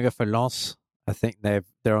 I'm going to go for Lens. I think they're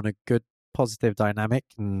on a good positive dynamic,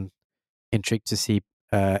 and intrigued to see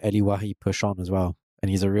Eli Wahi push on as well. And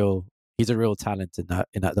he's a real talent in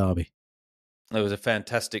that derby. It was a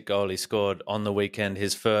fantastic goal he scored on the weekend.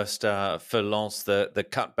 His first for Lens, the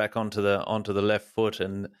cut back onto the left foot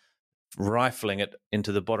and rifling it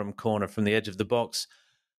into the bottom corner from the edge of the box.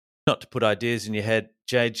 Not to put ideas in your head,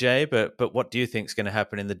 JJ, but what do you think is going to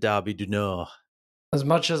happen in the Derby du Nord? As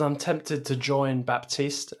much as I'm tempted to join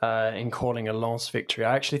Baptiste in calling a Lens victory,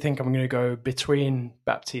 I actually think I'm going to go between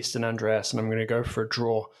Baptiste and Andreas, and I'm going to go for a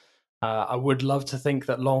draw. I would love to think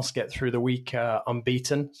that Lens get through the week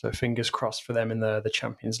unbeaten, so fingers crossed for them in the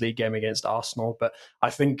Champions League game against Arsenal. But I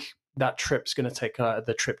think that trip's going to take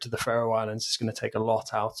the trip to the Faroe Islands is going to take a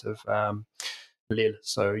lot out of Lille.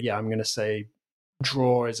 So yeah, I'm going to say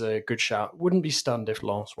draw is a good shout. Wouldn't be stunned if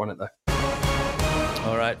Lens won it though.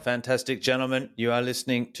 All right, fantastic, gentlemen. You are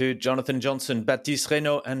listening to Jonathan Johnson, Baptiste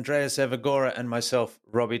Reynaud, Andreas Evagora, and myself,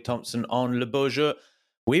 Robbie Thomson, on Le Beau Jeu.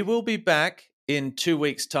 We will be back in 2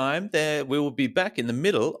 weeks' time. We will be back in the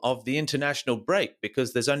middle of the international break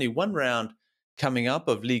because there's only one round coming up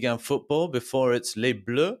of Ligue 1 football before it's Les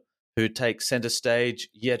Bleus, who take centre stage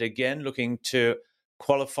yet again, looking to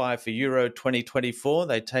qualify for Euro 2024.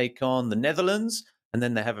 They take on the Netherlands, and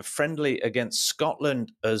then they have a friendly against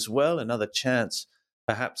Scotland as well, another chance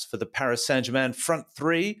perhaps for the Paris Saint-Germain front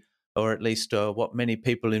three, or at least what many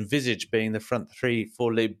people envisage being the front three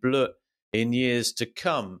for Les Bleus in years to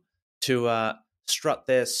come, to strut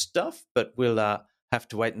their stuff. But we'll have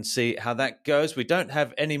to wait and see how that goes. We don't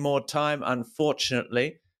have any more time,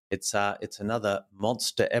 unfortunately. It's another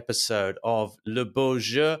monster episode of Le Beau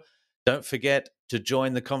Jeu. Don't forget to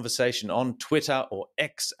join the conversation on Twitter, or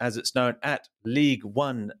X as it's known, at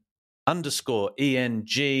League1_ENG.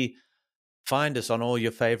 Find us on all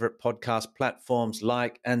your favorite podcast platforms.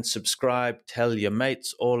 Like and subscribe. Tell your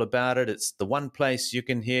mates all about it. It's the one place you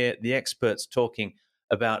can hear the experts talking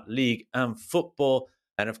about league and football.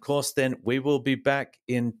 And of course, then we will be back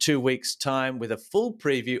in 2 weeks' time with a full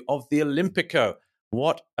preview of the Olympico.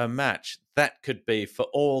 What a match that could be for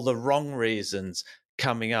all the wrong reasons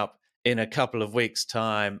coming up in a couple of weeks'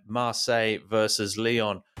 time. Marseille versus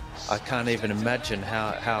Lyon. I can't even imagine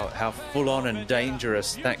how full-on and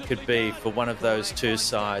dangerous that could be for one of those two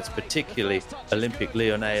sides, particularly Olympique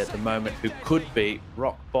Lyonnais at the moment, who could be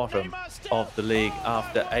rock bottom of the league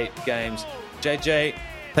after 8 games. JJ,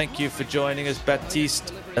 thank you for joining us.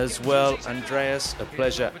 Baptiste as well. Andreas, a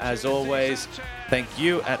pleasure as always. Thank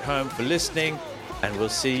you at home for listening, and we'll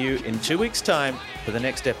see you in 2 weeks' time for the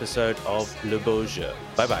next episode of Le Beau Jeu.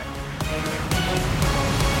 Bye-bye.